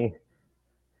 Funny.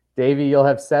 Davey, you'll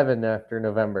have 7 after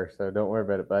November, so don't worry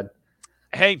about it, bud.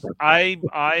 Hey, I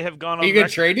have gone on. Are you going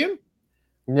to trade him?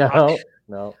 No.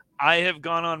 I have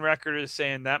gone on record as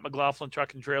saying that McLaughlin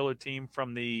Truck and Trailer team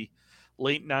from the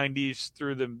late 90s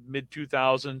through the mid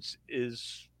 2000s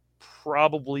is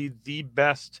probably the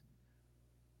best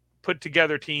put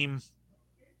together team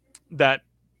that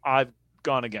I've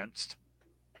gone against.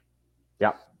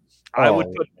 Yeah. I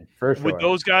would put for sure.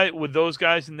 with those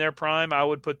guys in their prime, I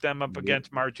would put them up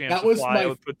against March and Supply. I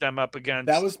would put them up against.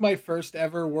 That was my first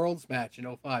ever Worlds match in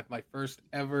 2005. My first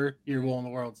ever Year One in the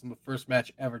Worlds, and the first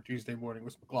match ever Tuesday morning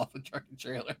was McLaughlin Truck and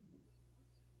Trailer.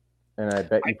 And I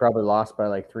bet you probably lost by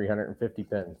like 350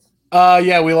 pins.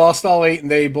 Yeah, we lost all 8, and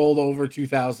they bowled over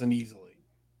 2,000 easily.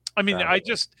 I mean,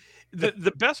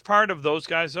 the best part of those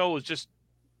guys though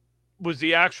was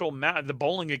the actual the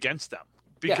bowling against them.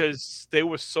 Because they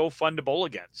were so fun to bowl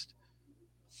against.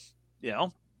 You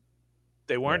know,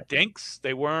 they weren't dinks.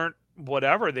 They weren't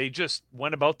whatever. They just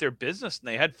went about their business and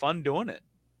they had fun doing it,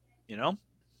 you know,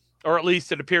 or at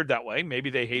least it appeared that way. Maybe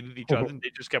they hated each other and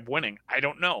they just kept winning. I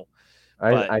don't know.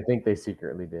 I think they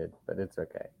secretly did, but it's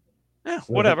okay. Yeah,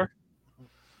 whatever.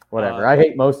 Whatever. I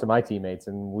hate most of my teammates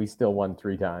and we still won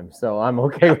 3 times. So I'm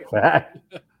okay with that.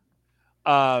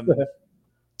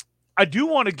 I do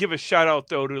want to give a shout out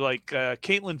though to like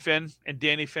Caitlin Finn and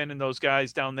Danny Finn and those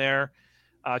guys down there.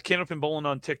 Candlepin Bowling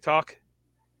on TikTok.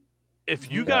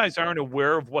 If you guys aren't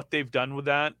aware of what they've done with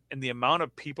that and the amount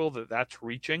of people that's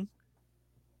reaching,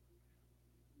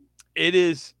 it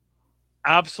is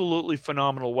absolutely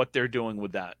phenomenal what they're doing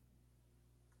with that.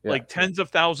 Yeah. Like tens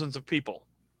of thousands of people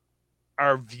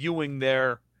are viewing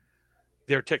their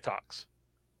TikToks.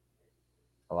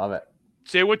 I love it.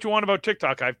 Say what you want about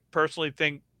TikTok. I personally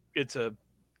think it's a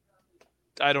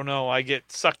I don't know. I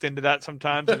get sucked into that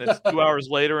sometimes, and it's 2 hours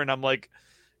later, and I'm like,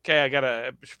 okay,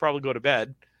 I should probably go to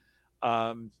bed.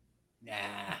 Nah.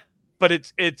 But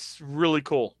it's really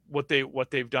cool what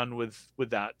they've done with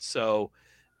that. So,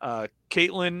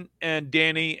 Caitlin and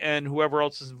Danny and whoever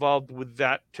else is involved with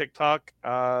that TikTok,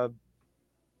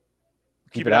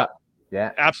 keep it up.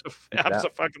 Yeah,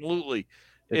 Absolutely.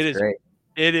 It's great.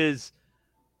 It is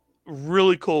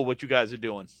really cool what you guys are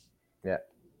doing. Yeah.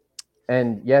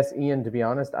 And yes, Ian, to be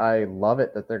honest, I love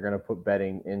it that they're going to put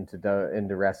betting into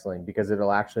wrestling, because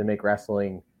it'll actually make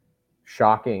wrestling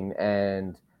shocking,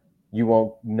 and you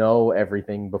won't know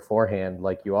everything beforehand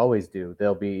like you always do.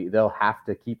 They'll have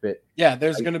to keep it. Yeah,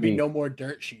 there's going to be no more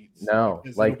dirt sheets. No,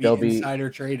 like there'll be insider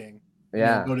trading.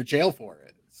 Yeah, they'll go to jail for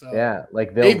it. So yeah,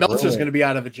 like Dave Meltzer's going to be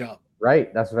out of a job.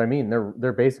 Right, that's what I mean.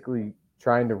 They're basically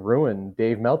trying to ruin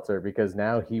Dave Meltzer, because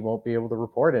now he won't be able to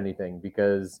report anything,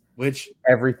 because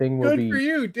everything will be good for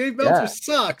you. Dave Meltzer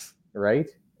sucks. Right?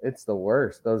 It's the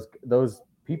worst. Those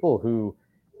people who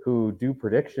do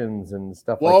predictions and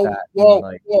stuff like that.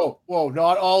 Whoa!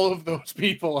 Not all of those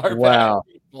people are bad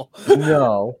people.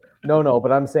 No.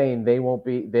 But I'm saying they'll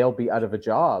be out of a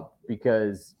job,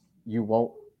 because you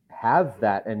won't have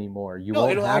that anymore.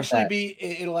 It'll actually be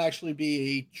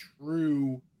a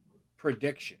true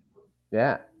prediction.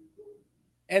 Yeah.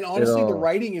 And honestly, the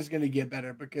writing is going to get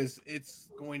better, because it's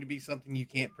going to be something you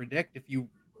can't predict if you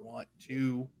want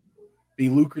to be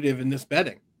lucrative in this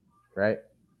betting. Right.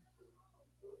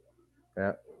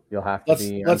 Yeah. You'll have to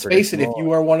be. Let's face it. If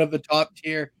you are one of the top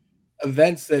tier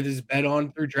events that is bet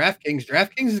on through DraftKings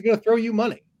is going to throw you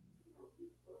money.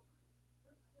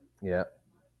 Yeah.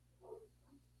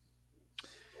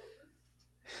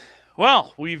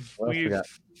 Well, we've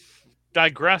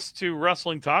digressed to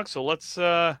wrestling talk, so let's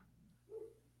every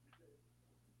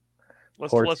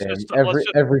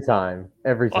time.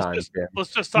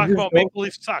 Let's just talk about Maple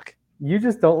Leaf suck. You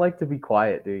just don't like to be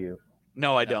quiet, do you?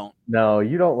 No, I don't. No,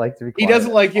 you don't like to be quiet. He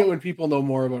doesn't like it when people know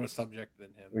more about a subject than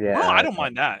him. Yeah, no, I don't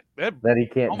mind that. That he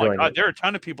can't. Oh my God, there are a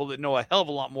ton of people that know a hell of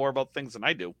a lot more about things than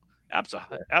I do.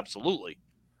 Absolutely.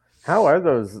 How are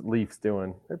those Leafs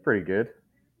doing? They're pretty good.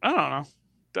 I don't know.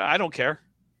 I don't care.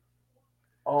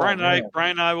 Oh, Brian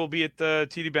and I will be at the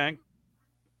TD Bank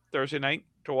Thursday night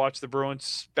to watch the Bruins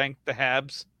spank the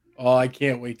Habs. Oh, I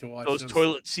can't wait to watch those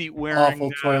toilet seat wearing.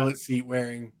 Awful toilet seat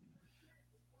wearing.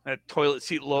 That toilet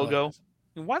seat logo.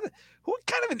 Who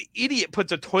kind of an idiot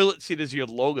puts a toilet seat as your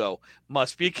logo?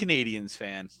 Must be a Canadiens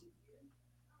fan.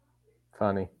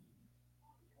 Funny.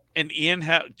 And Ian,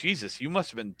 Jesus, you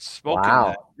must have been smoking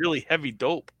that really heavy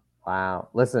dope. Wow.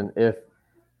 Listen,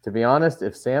 to be honest,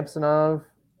 if Samsonov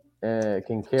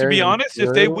can carry. To be honest,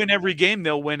 if they win every game,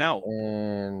 they'll win out.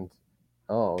 And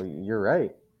you're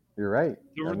right. You're right.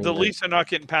 The Leafs are not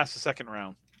getting past the second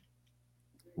round.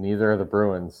 Neither are the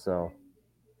Bruins. So.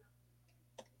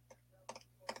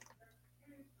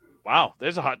 Wow,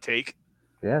 there's a hot take.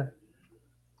 Yeah.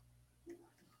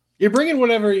 You're bringing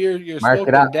whatever you're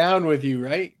smoking down with you,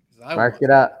 right? Mark it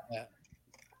up.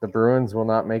 The Bruins will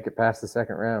not make it past the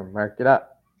second round. Mark it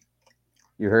up.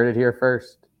 You heard it here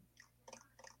first.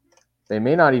 They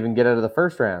may not even get out of the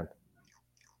first round.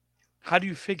 How do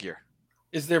you figure?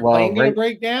 Is their plane going to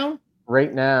break down?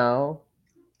 Right now,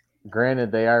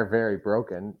 granted, they are very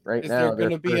broken. Is there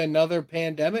going to be another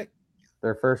pandemic?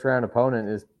 Their first round opponent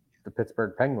is the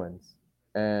Pittsburgh Penguins.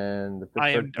 And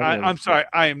I'm sorry,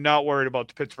 I am not worried about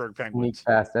the Pittsburgh Penguins. Sneak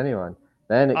past anyone.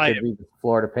 Then it could be the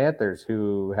Florida Panthers,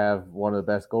 who have one of the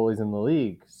best goalies in the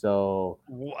league. So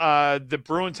the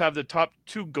Bruins have the top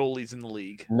 2 goalies in the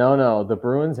league. No, the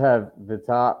Bruins have the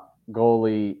top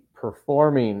goalie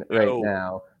performing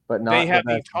now, but not the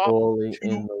best goalie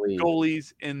in the league.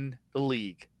 Goalies in the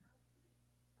league.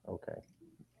 Okay.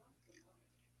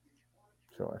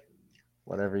 Sure.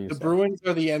 Whatever you say. The Bruins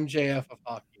are the MJF of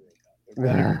hockey.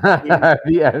 They're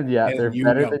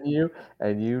better than you,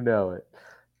 and you know it.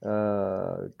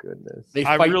 Goodness.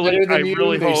 I really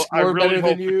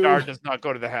hope Bedard does not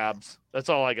go to the Habs. That's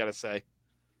all I gotta say.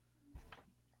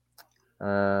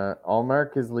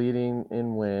 Allmark is leading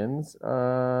in wins.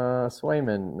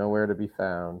 Swayman nowhere to be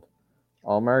found.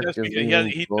 Allmark is leading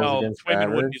goals against Swayman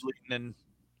average,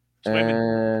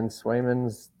 and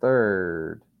Swayman's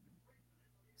third.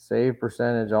 Save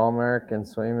percentage, Allmark and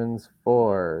Swayman's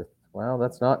fourth. Well,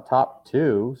 that's not top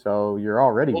 2, so you're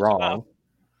already wrong. Enough.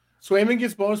 Swayman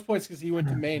gets bonus points because he went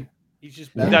to Maine. He's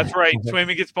just better. That's right.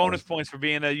 Swayman gets bonus points for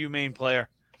being a UMaine player.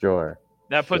 Sure.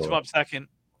 That puts him up second.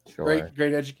 Sure.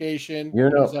 Great education. You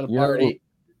know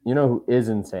who is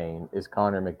insane is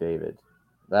Connor McDavid.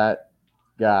 That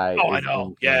guy. Oh, I know.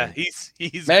 Insane. Yeah,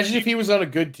 he's. Imagine if he was on a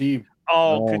good team.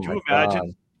 Oh, could you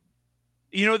imagine?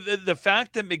 You know, the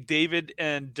fact that McDavid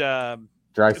and Draisaitl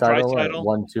at Draisaitl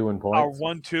 1-2 in are points.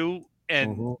 1-2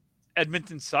 and Mhm.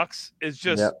 Edmonton sucks is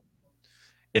just Yep.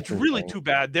 it's It's really insane. too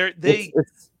bad.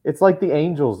 It's like the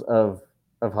Angels of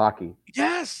hockey.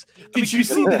 Yes. Did you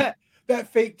see that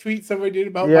fake tweet somebody did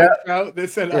about Yeah. Mike Trout that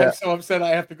said, Yeah. "I'm so upset I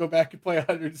have to go back and play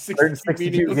 162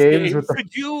 162 meaningless games with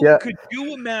the Could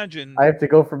you imagine? I have to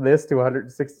go from this to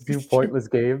 162 pointless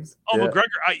games. Oh, Yeah.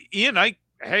 McGregor,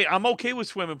 hey, I'm okay with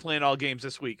swimming playing all games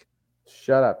this week.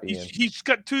 Shut up, Ian. He's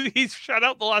got he's shut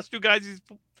out the last 2 guys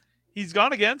he's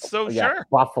gone against, so sure.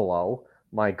 Buffalo.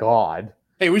 My God.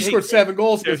 Hey, we scored 7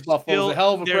 goals They're against Buffalo. It was a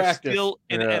hell of a they're practice. still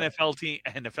an Yeah. NFL team.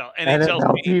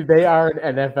 NHL team. They are an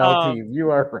NFL team. You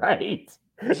are right.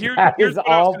 That here's is what I was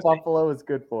all gonna say. Buffalo is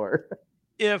good for.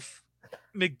 If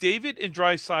McDavid and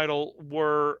Draisaitl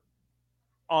were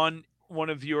on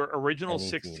one of your original Any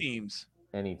 6 team. teams,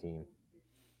 Any team.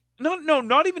 no,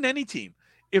 not even any team.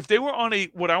 If they were on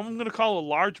what I'm going to call a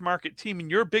large market team,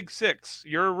 and your big 6,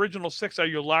 your original 6 are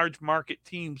your large market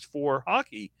teams for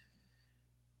hockey,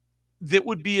 that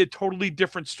would be a totally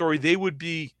different story. They would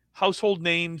be household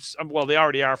names. Well, they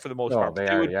already are for the most part.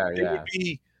 They would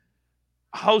be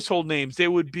household names. They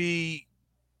would be,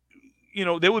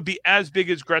 they would be as big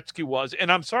as Gretzky was.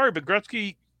 And I'm sorry, but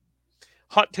Gretzky,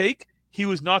 hot take, he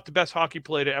was not the best hockey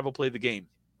player to ever play the game.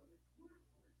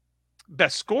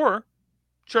 Best scorer,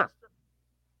 sure.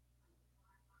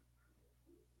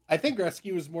 I think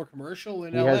Gretzky was more commercial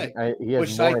in LA,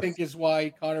 which I think is why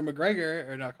Conor McGregor,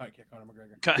 or not Conor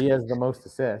McGregor. He has the most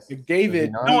assists.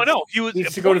 McDavid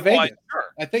needs to go to Vegas. Sure.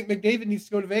 I think McDavid needs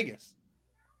to go to Vegas.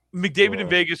 McDavid in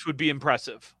Vegas would be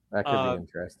impressive. That could be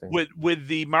interesting. With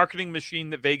the marketing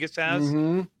machine that Vegas has,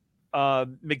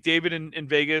 McDavid in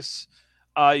Vegas,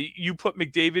 you put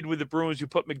McDavid with the Bruins, you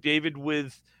put McDavid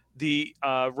with the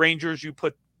Rangers, you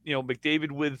put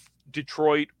McDavid with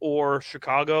Detroit or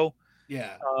Chicago.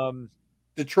 Yeah.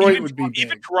 Detroit would be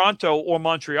even big. Toronto or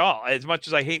Montreal. As much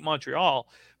as I hate Montreal,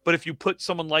 but if you put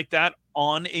someone like that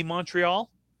on a Montreal,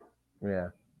 yeah,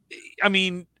 I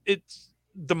mean, it's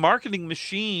the marketing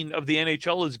machine of the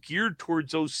NHL is geared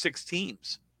towards those 6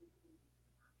 teams.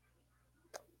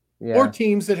 Yeah. Or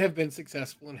teams that have been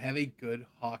successful and have a good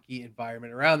hockey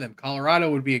environment around them. Colorado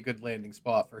would be a good landing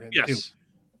spot for him too.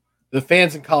 The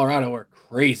fans in Colorado are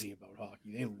crazy about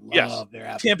hockey. They love their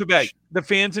Avalanche. Tampa Bay. The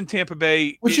fans in Tampa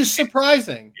Bay, which is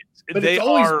surprising, but it's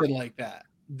always been like that.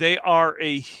 They are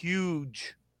a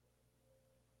huge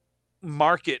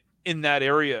market in that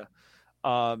area.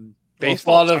 A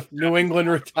lot of New England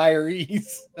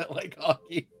retirees that like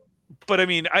hockey. But I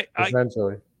mean,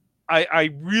 essentially,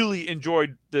 I really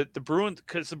enjoyed the Bruins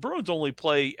because the Bruins only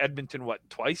play Edmonton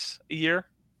twice a year,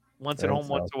 once at home,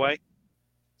 once away,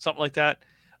 something like that.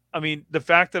 I mean, the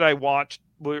fact that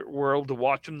we're able to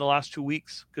watch them the last 2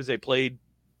 weeks because they played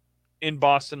in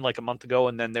Boston like a month ago,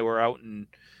 and then they were out in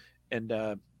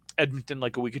Edmonton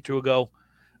like a week or 2 ago.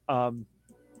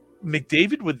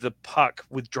 McDavid with the puck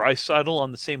with Draisaitl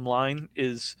on the same line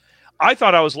I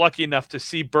thought I was lucky enough to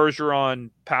see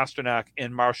Bergeron, Pasternak,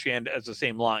 and Marchand as the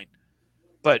same line.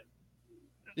 But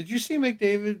did you see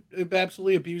McDavid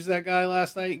absolutely abuse that guy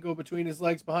last night and go between his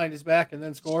legs behind his back and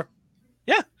then score?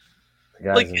 Yeah.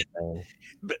 But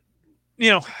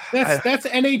that's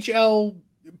NHL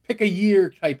pick a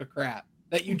year type of crap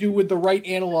that you do with the right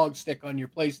analog stick on your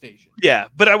PlayStation. Yeah,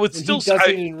 but I would still say it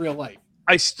in real life.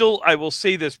 I will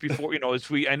say this before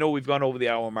I know we've gone over the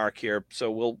hour mark here,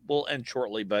 so we'll end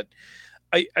shortly. But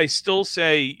I still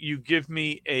say you give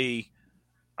me a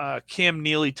Cam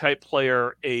Neely type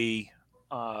player, a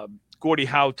Gordie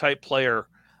Howe type player,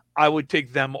 I would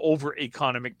take them over a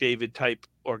Connor McDavid type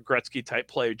or Gretzky type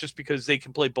player just because they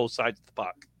can play both sides of the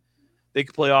puck. They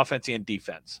can play offense and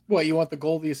defense. What, you want the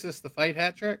goal, the assist, the fight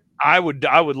hat trick? I would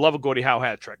love a Gordie Howe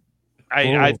hat trick.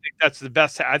 I think that's the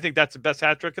best. I think that's the best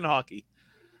hat trick in hockey.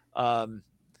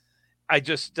 I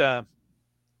just there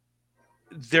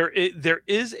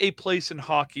is a place in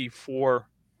hockey for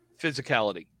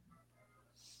physicality.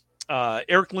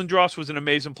 Eric Lindros was an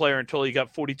amazing player until he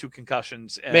got 42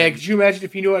 concussions. And, man, could you imagine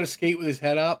if he knew how to skate with his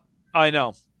head up? I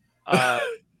know. I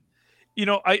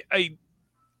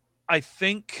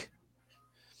think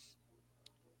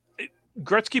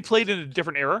Gretzky played in a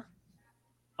different era.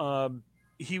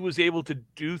 He was able to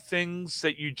do things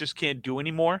that you just can't do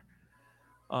anymore.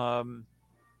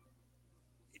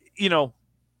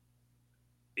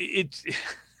 It's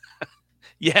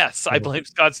yes, I blame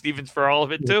Scott Stevens for all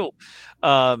of it too.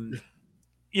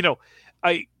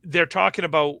 They're talking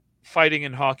about fighting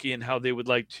in hockey and how they would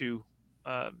like to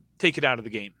take it out of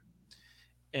the game.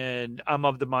 And I'm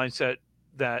of the mindset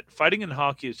that fighting in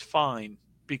hockey is fine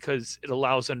because it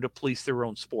allows them to police their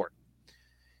own sport.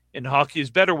 And hockey is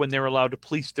better when they're allowed to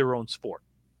police their own sport.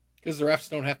 Because the refs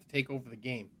don't have to take over the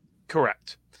game.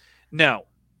 Correct. Now,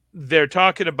 they're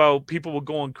talking about people were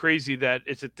going crazy that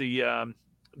it's at the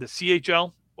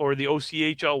CHL or the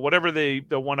OCHL, whatever the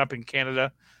one up in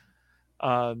Canada,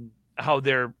 how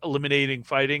they're eliminating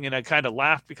fighting. And I kind of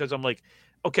laughed because I'm like,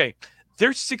 okay,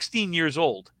 they're 16 years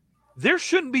old. There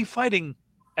shouldn't be fighting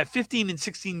at 15 and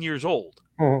 16 years old.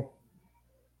 Mhm.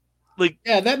 Like,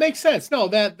 yeah, that makes sense. No,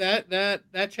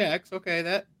 that checks. Okay,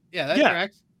 that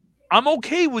tracks. I'm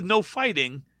okay with no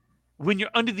fighting when you're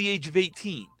under the age of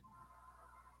 18.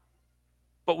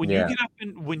 But when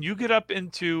you get up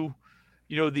into,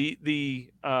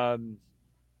 the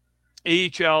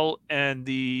AHL and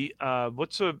the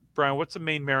what's the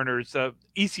Maine Mariners,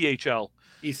 ECHL.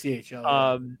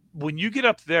 ECHL. When you get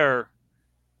up there,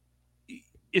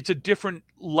 it's a different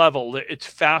level. It's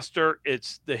faster.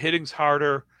 The hitting's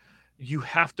harder. You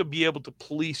have to be able to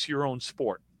police your own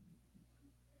sport.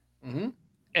 Mm-hmm.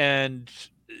 And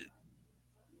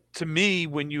to me,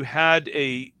 when you had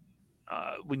a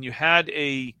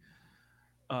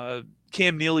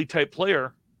Cam Neely type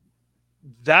player,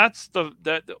 that's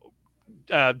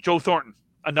Joe Thornton,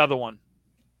 another one.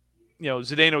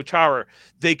 Zdeno Chara,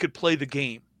 they could play the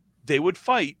game. They would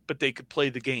fight, but they could play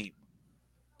the game.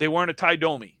 They weren't a Ty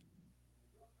Domi.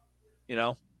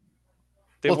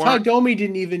 Ty Domi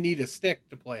didn't even need a stick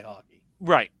to play hockey.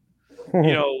 Right.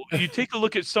 You take a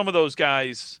look at some of those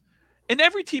guys, and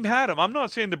every team had them. I'm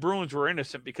not saying the Bruins were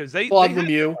innocent because Claude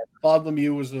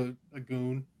Lemieux was a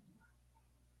goon.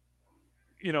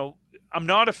 I'm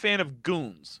not a fan of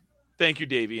goons. Thank you,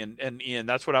 Davey and Ian.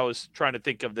 That's what I was trying to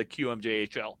think of, the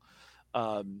QMJHL.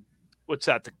 What's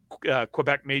that? The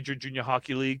Quebec Major Junior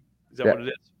Hockey League? Is that what it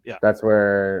is? Yeah. That's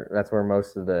where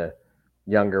most of the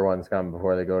younger ones come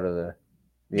before they go to the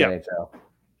NHL.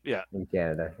 Yeah. In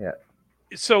Canada. Yeah.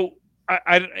 So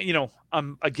I'm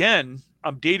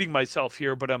dating myself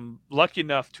here, but I'm lucky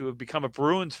enough to have become a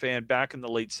Bruins fan back in the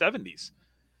late 70s.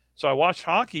 So I watched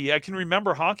hockey. I can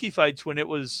remember hockey fights when it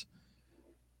was,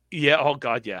 oh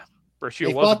God, yeah.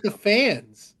 They fought the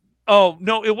fans. Oh,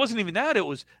 no, it wasn't even that. It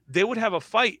was, they would have a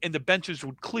fight and the benches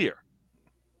would clear.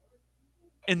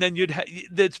 And then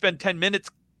they'd spend 10 minutes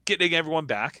getting everyone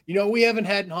back. We haven't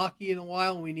had in hockey in a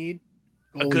while and we need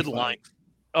a good line.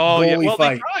 Oh, yeah. Well,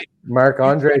 fight. They tried.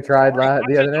 Marc-Andre tried that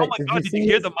the other night. Oh, my God. Did you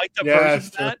hear the mic'd up version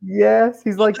of that? Yes.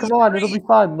 He's like, come on, it'll be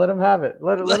fun. Let him have it.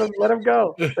 Let him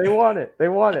go. They want it.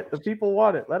 The people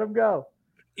want it. Let them go.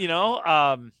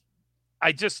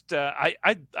 I just, I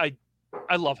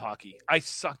love hockey. I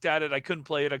sucked at it. I couldn't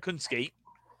play it. I couldn't skate.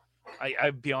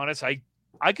 I'd be honest. I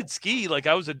could ski. Like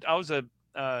I was a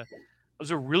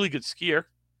really good skier,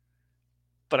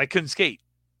 but I couldn't skate.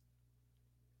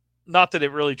 Not that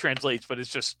it really translates, but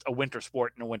it's just a winter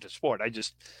sport and a winter sport.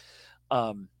 But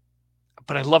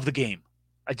I love the game.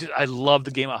 I love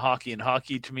the game of hockey, and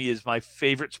hockey to me is my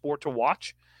favorite sport to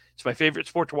watch. It's my favorite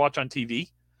sport to watch on TV,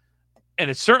 and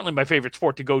it's certainly my favorite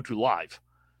sport to go to live.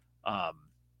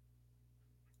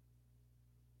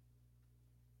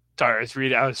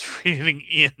 Sorry, I was reading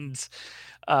Ian's.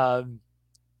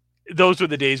 Those were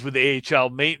the days with the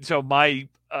AHL. So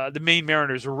the Maine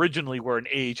Mariners originally were an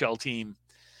AHL team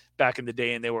back in the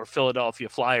day, and they were Philadelphia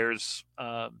Flyers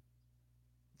farm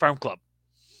club.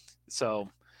 So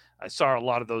I saw a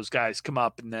lot of those guys come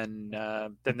up, and then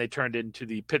they turned into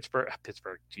the Pittsburgh,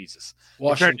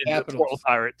 Washington Capitals, into the Portland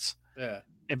Pirates,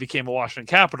 and became a Washington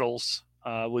Capitals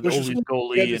with Ole's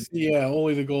goalie,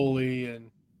 Ole the goalie, and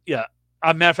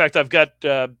matter of fact, I've got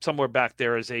somewhere back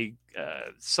there is a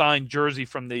signed jersey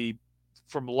from a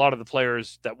lot of the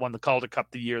players that won the Calder Cup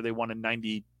the year they won in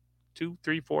 92,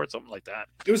 3, 4, something like that.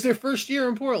 It was their first year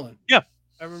in Portland. Yeah.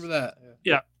 I remember that.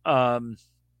 Yeah.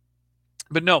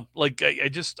 But no, like I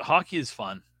just, hockey is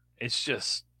fun.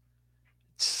 It's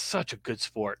such a good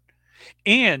sport.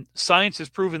 And science has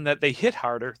proven that they hit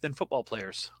harder than football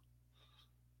players,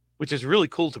 which is really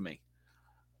cool to me.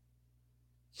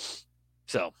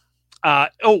 So,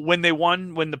 when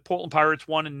the Portland Pirates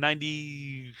won in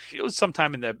 90, it was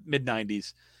sometime in the mid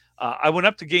 90s. I went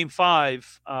up to game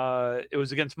 5. It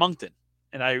was against Moncton.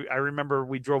 And I remember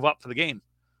we drove up for the game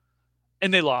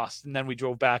and they lost. And then we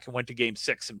drove back and went to game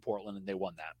 6 in Portland and they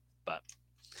won that. But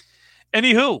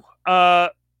anywho,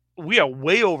 we are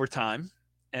way over time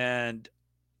and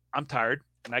I'm tired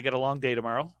and I got a long day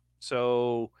tomorrow.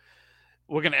 So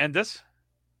we're going to end this.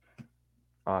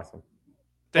 Awesome.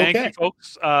 Thank you,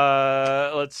 folks.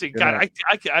 Let's see. God,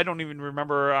 I don't even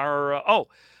remember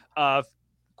our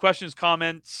questions,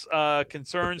 comments,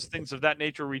 concerns, things of that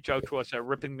nature. Reach out to us at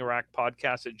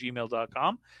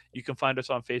rippingtherackpodcast@gmail.com. You can find us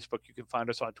on Facebook. You can find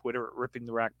us on Twitter at Ripping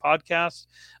the Rack Podcast.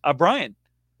 Brian,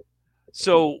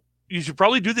 So you should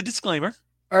probably do the disclaimer.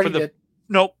 Already the- did.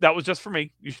 Nope, that was just for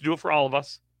me. You should do it for all of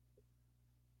us.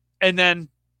 And then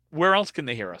where else can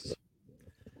they hear us?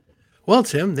 Well,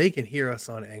 Tim, they can hear us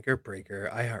on Anchor, Breaker,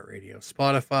 iHeartRadio,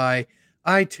 Spotify,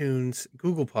 iTunes,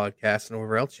 Google Podcasts, and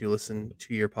wherever else you listen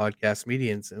to your podcast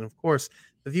medians. And of course,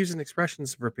 the views and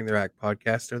expressions of Ripping the Rack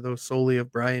podcast are those solely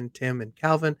of Brian, Tim, and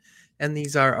Calvin. And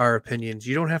these are our opinions.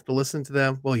 You don't have to listen to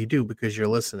them. Well, you do because you're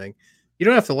listening. You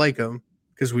don't have to like them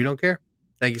because we don't care.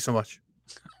 Thank you so much.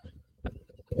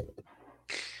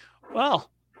 Well,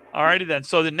 all righty then.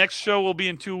 So the next show will be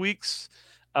in 2 weeks.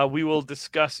 We will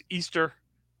discuss Easter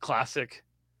Classic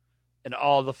and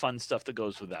all the fun stuff that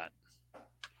goes with that.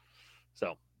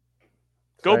 So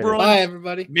go Excited. Bruins. Bye,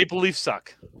 everybody. Maple Leafs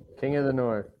suck. King of the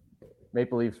North.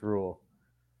 Maple Leafs rule.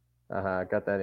 Got that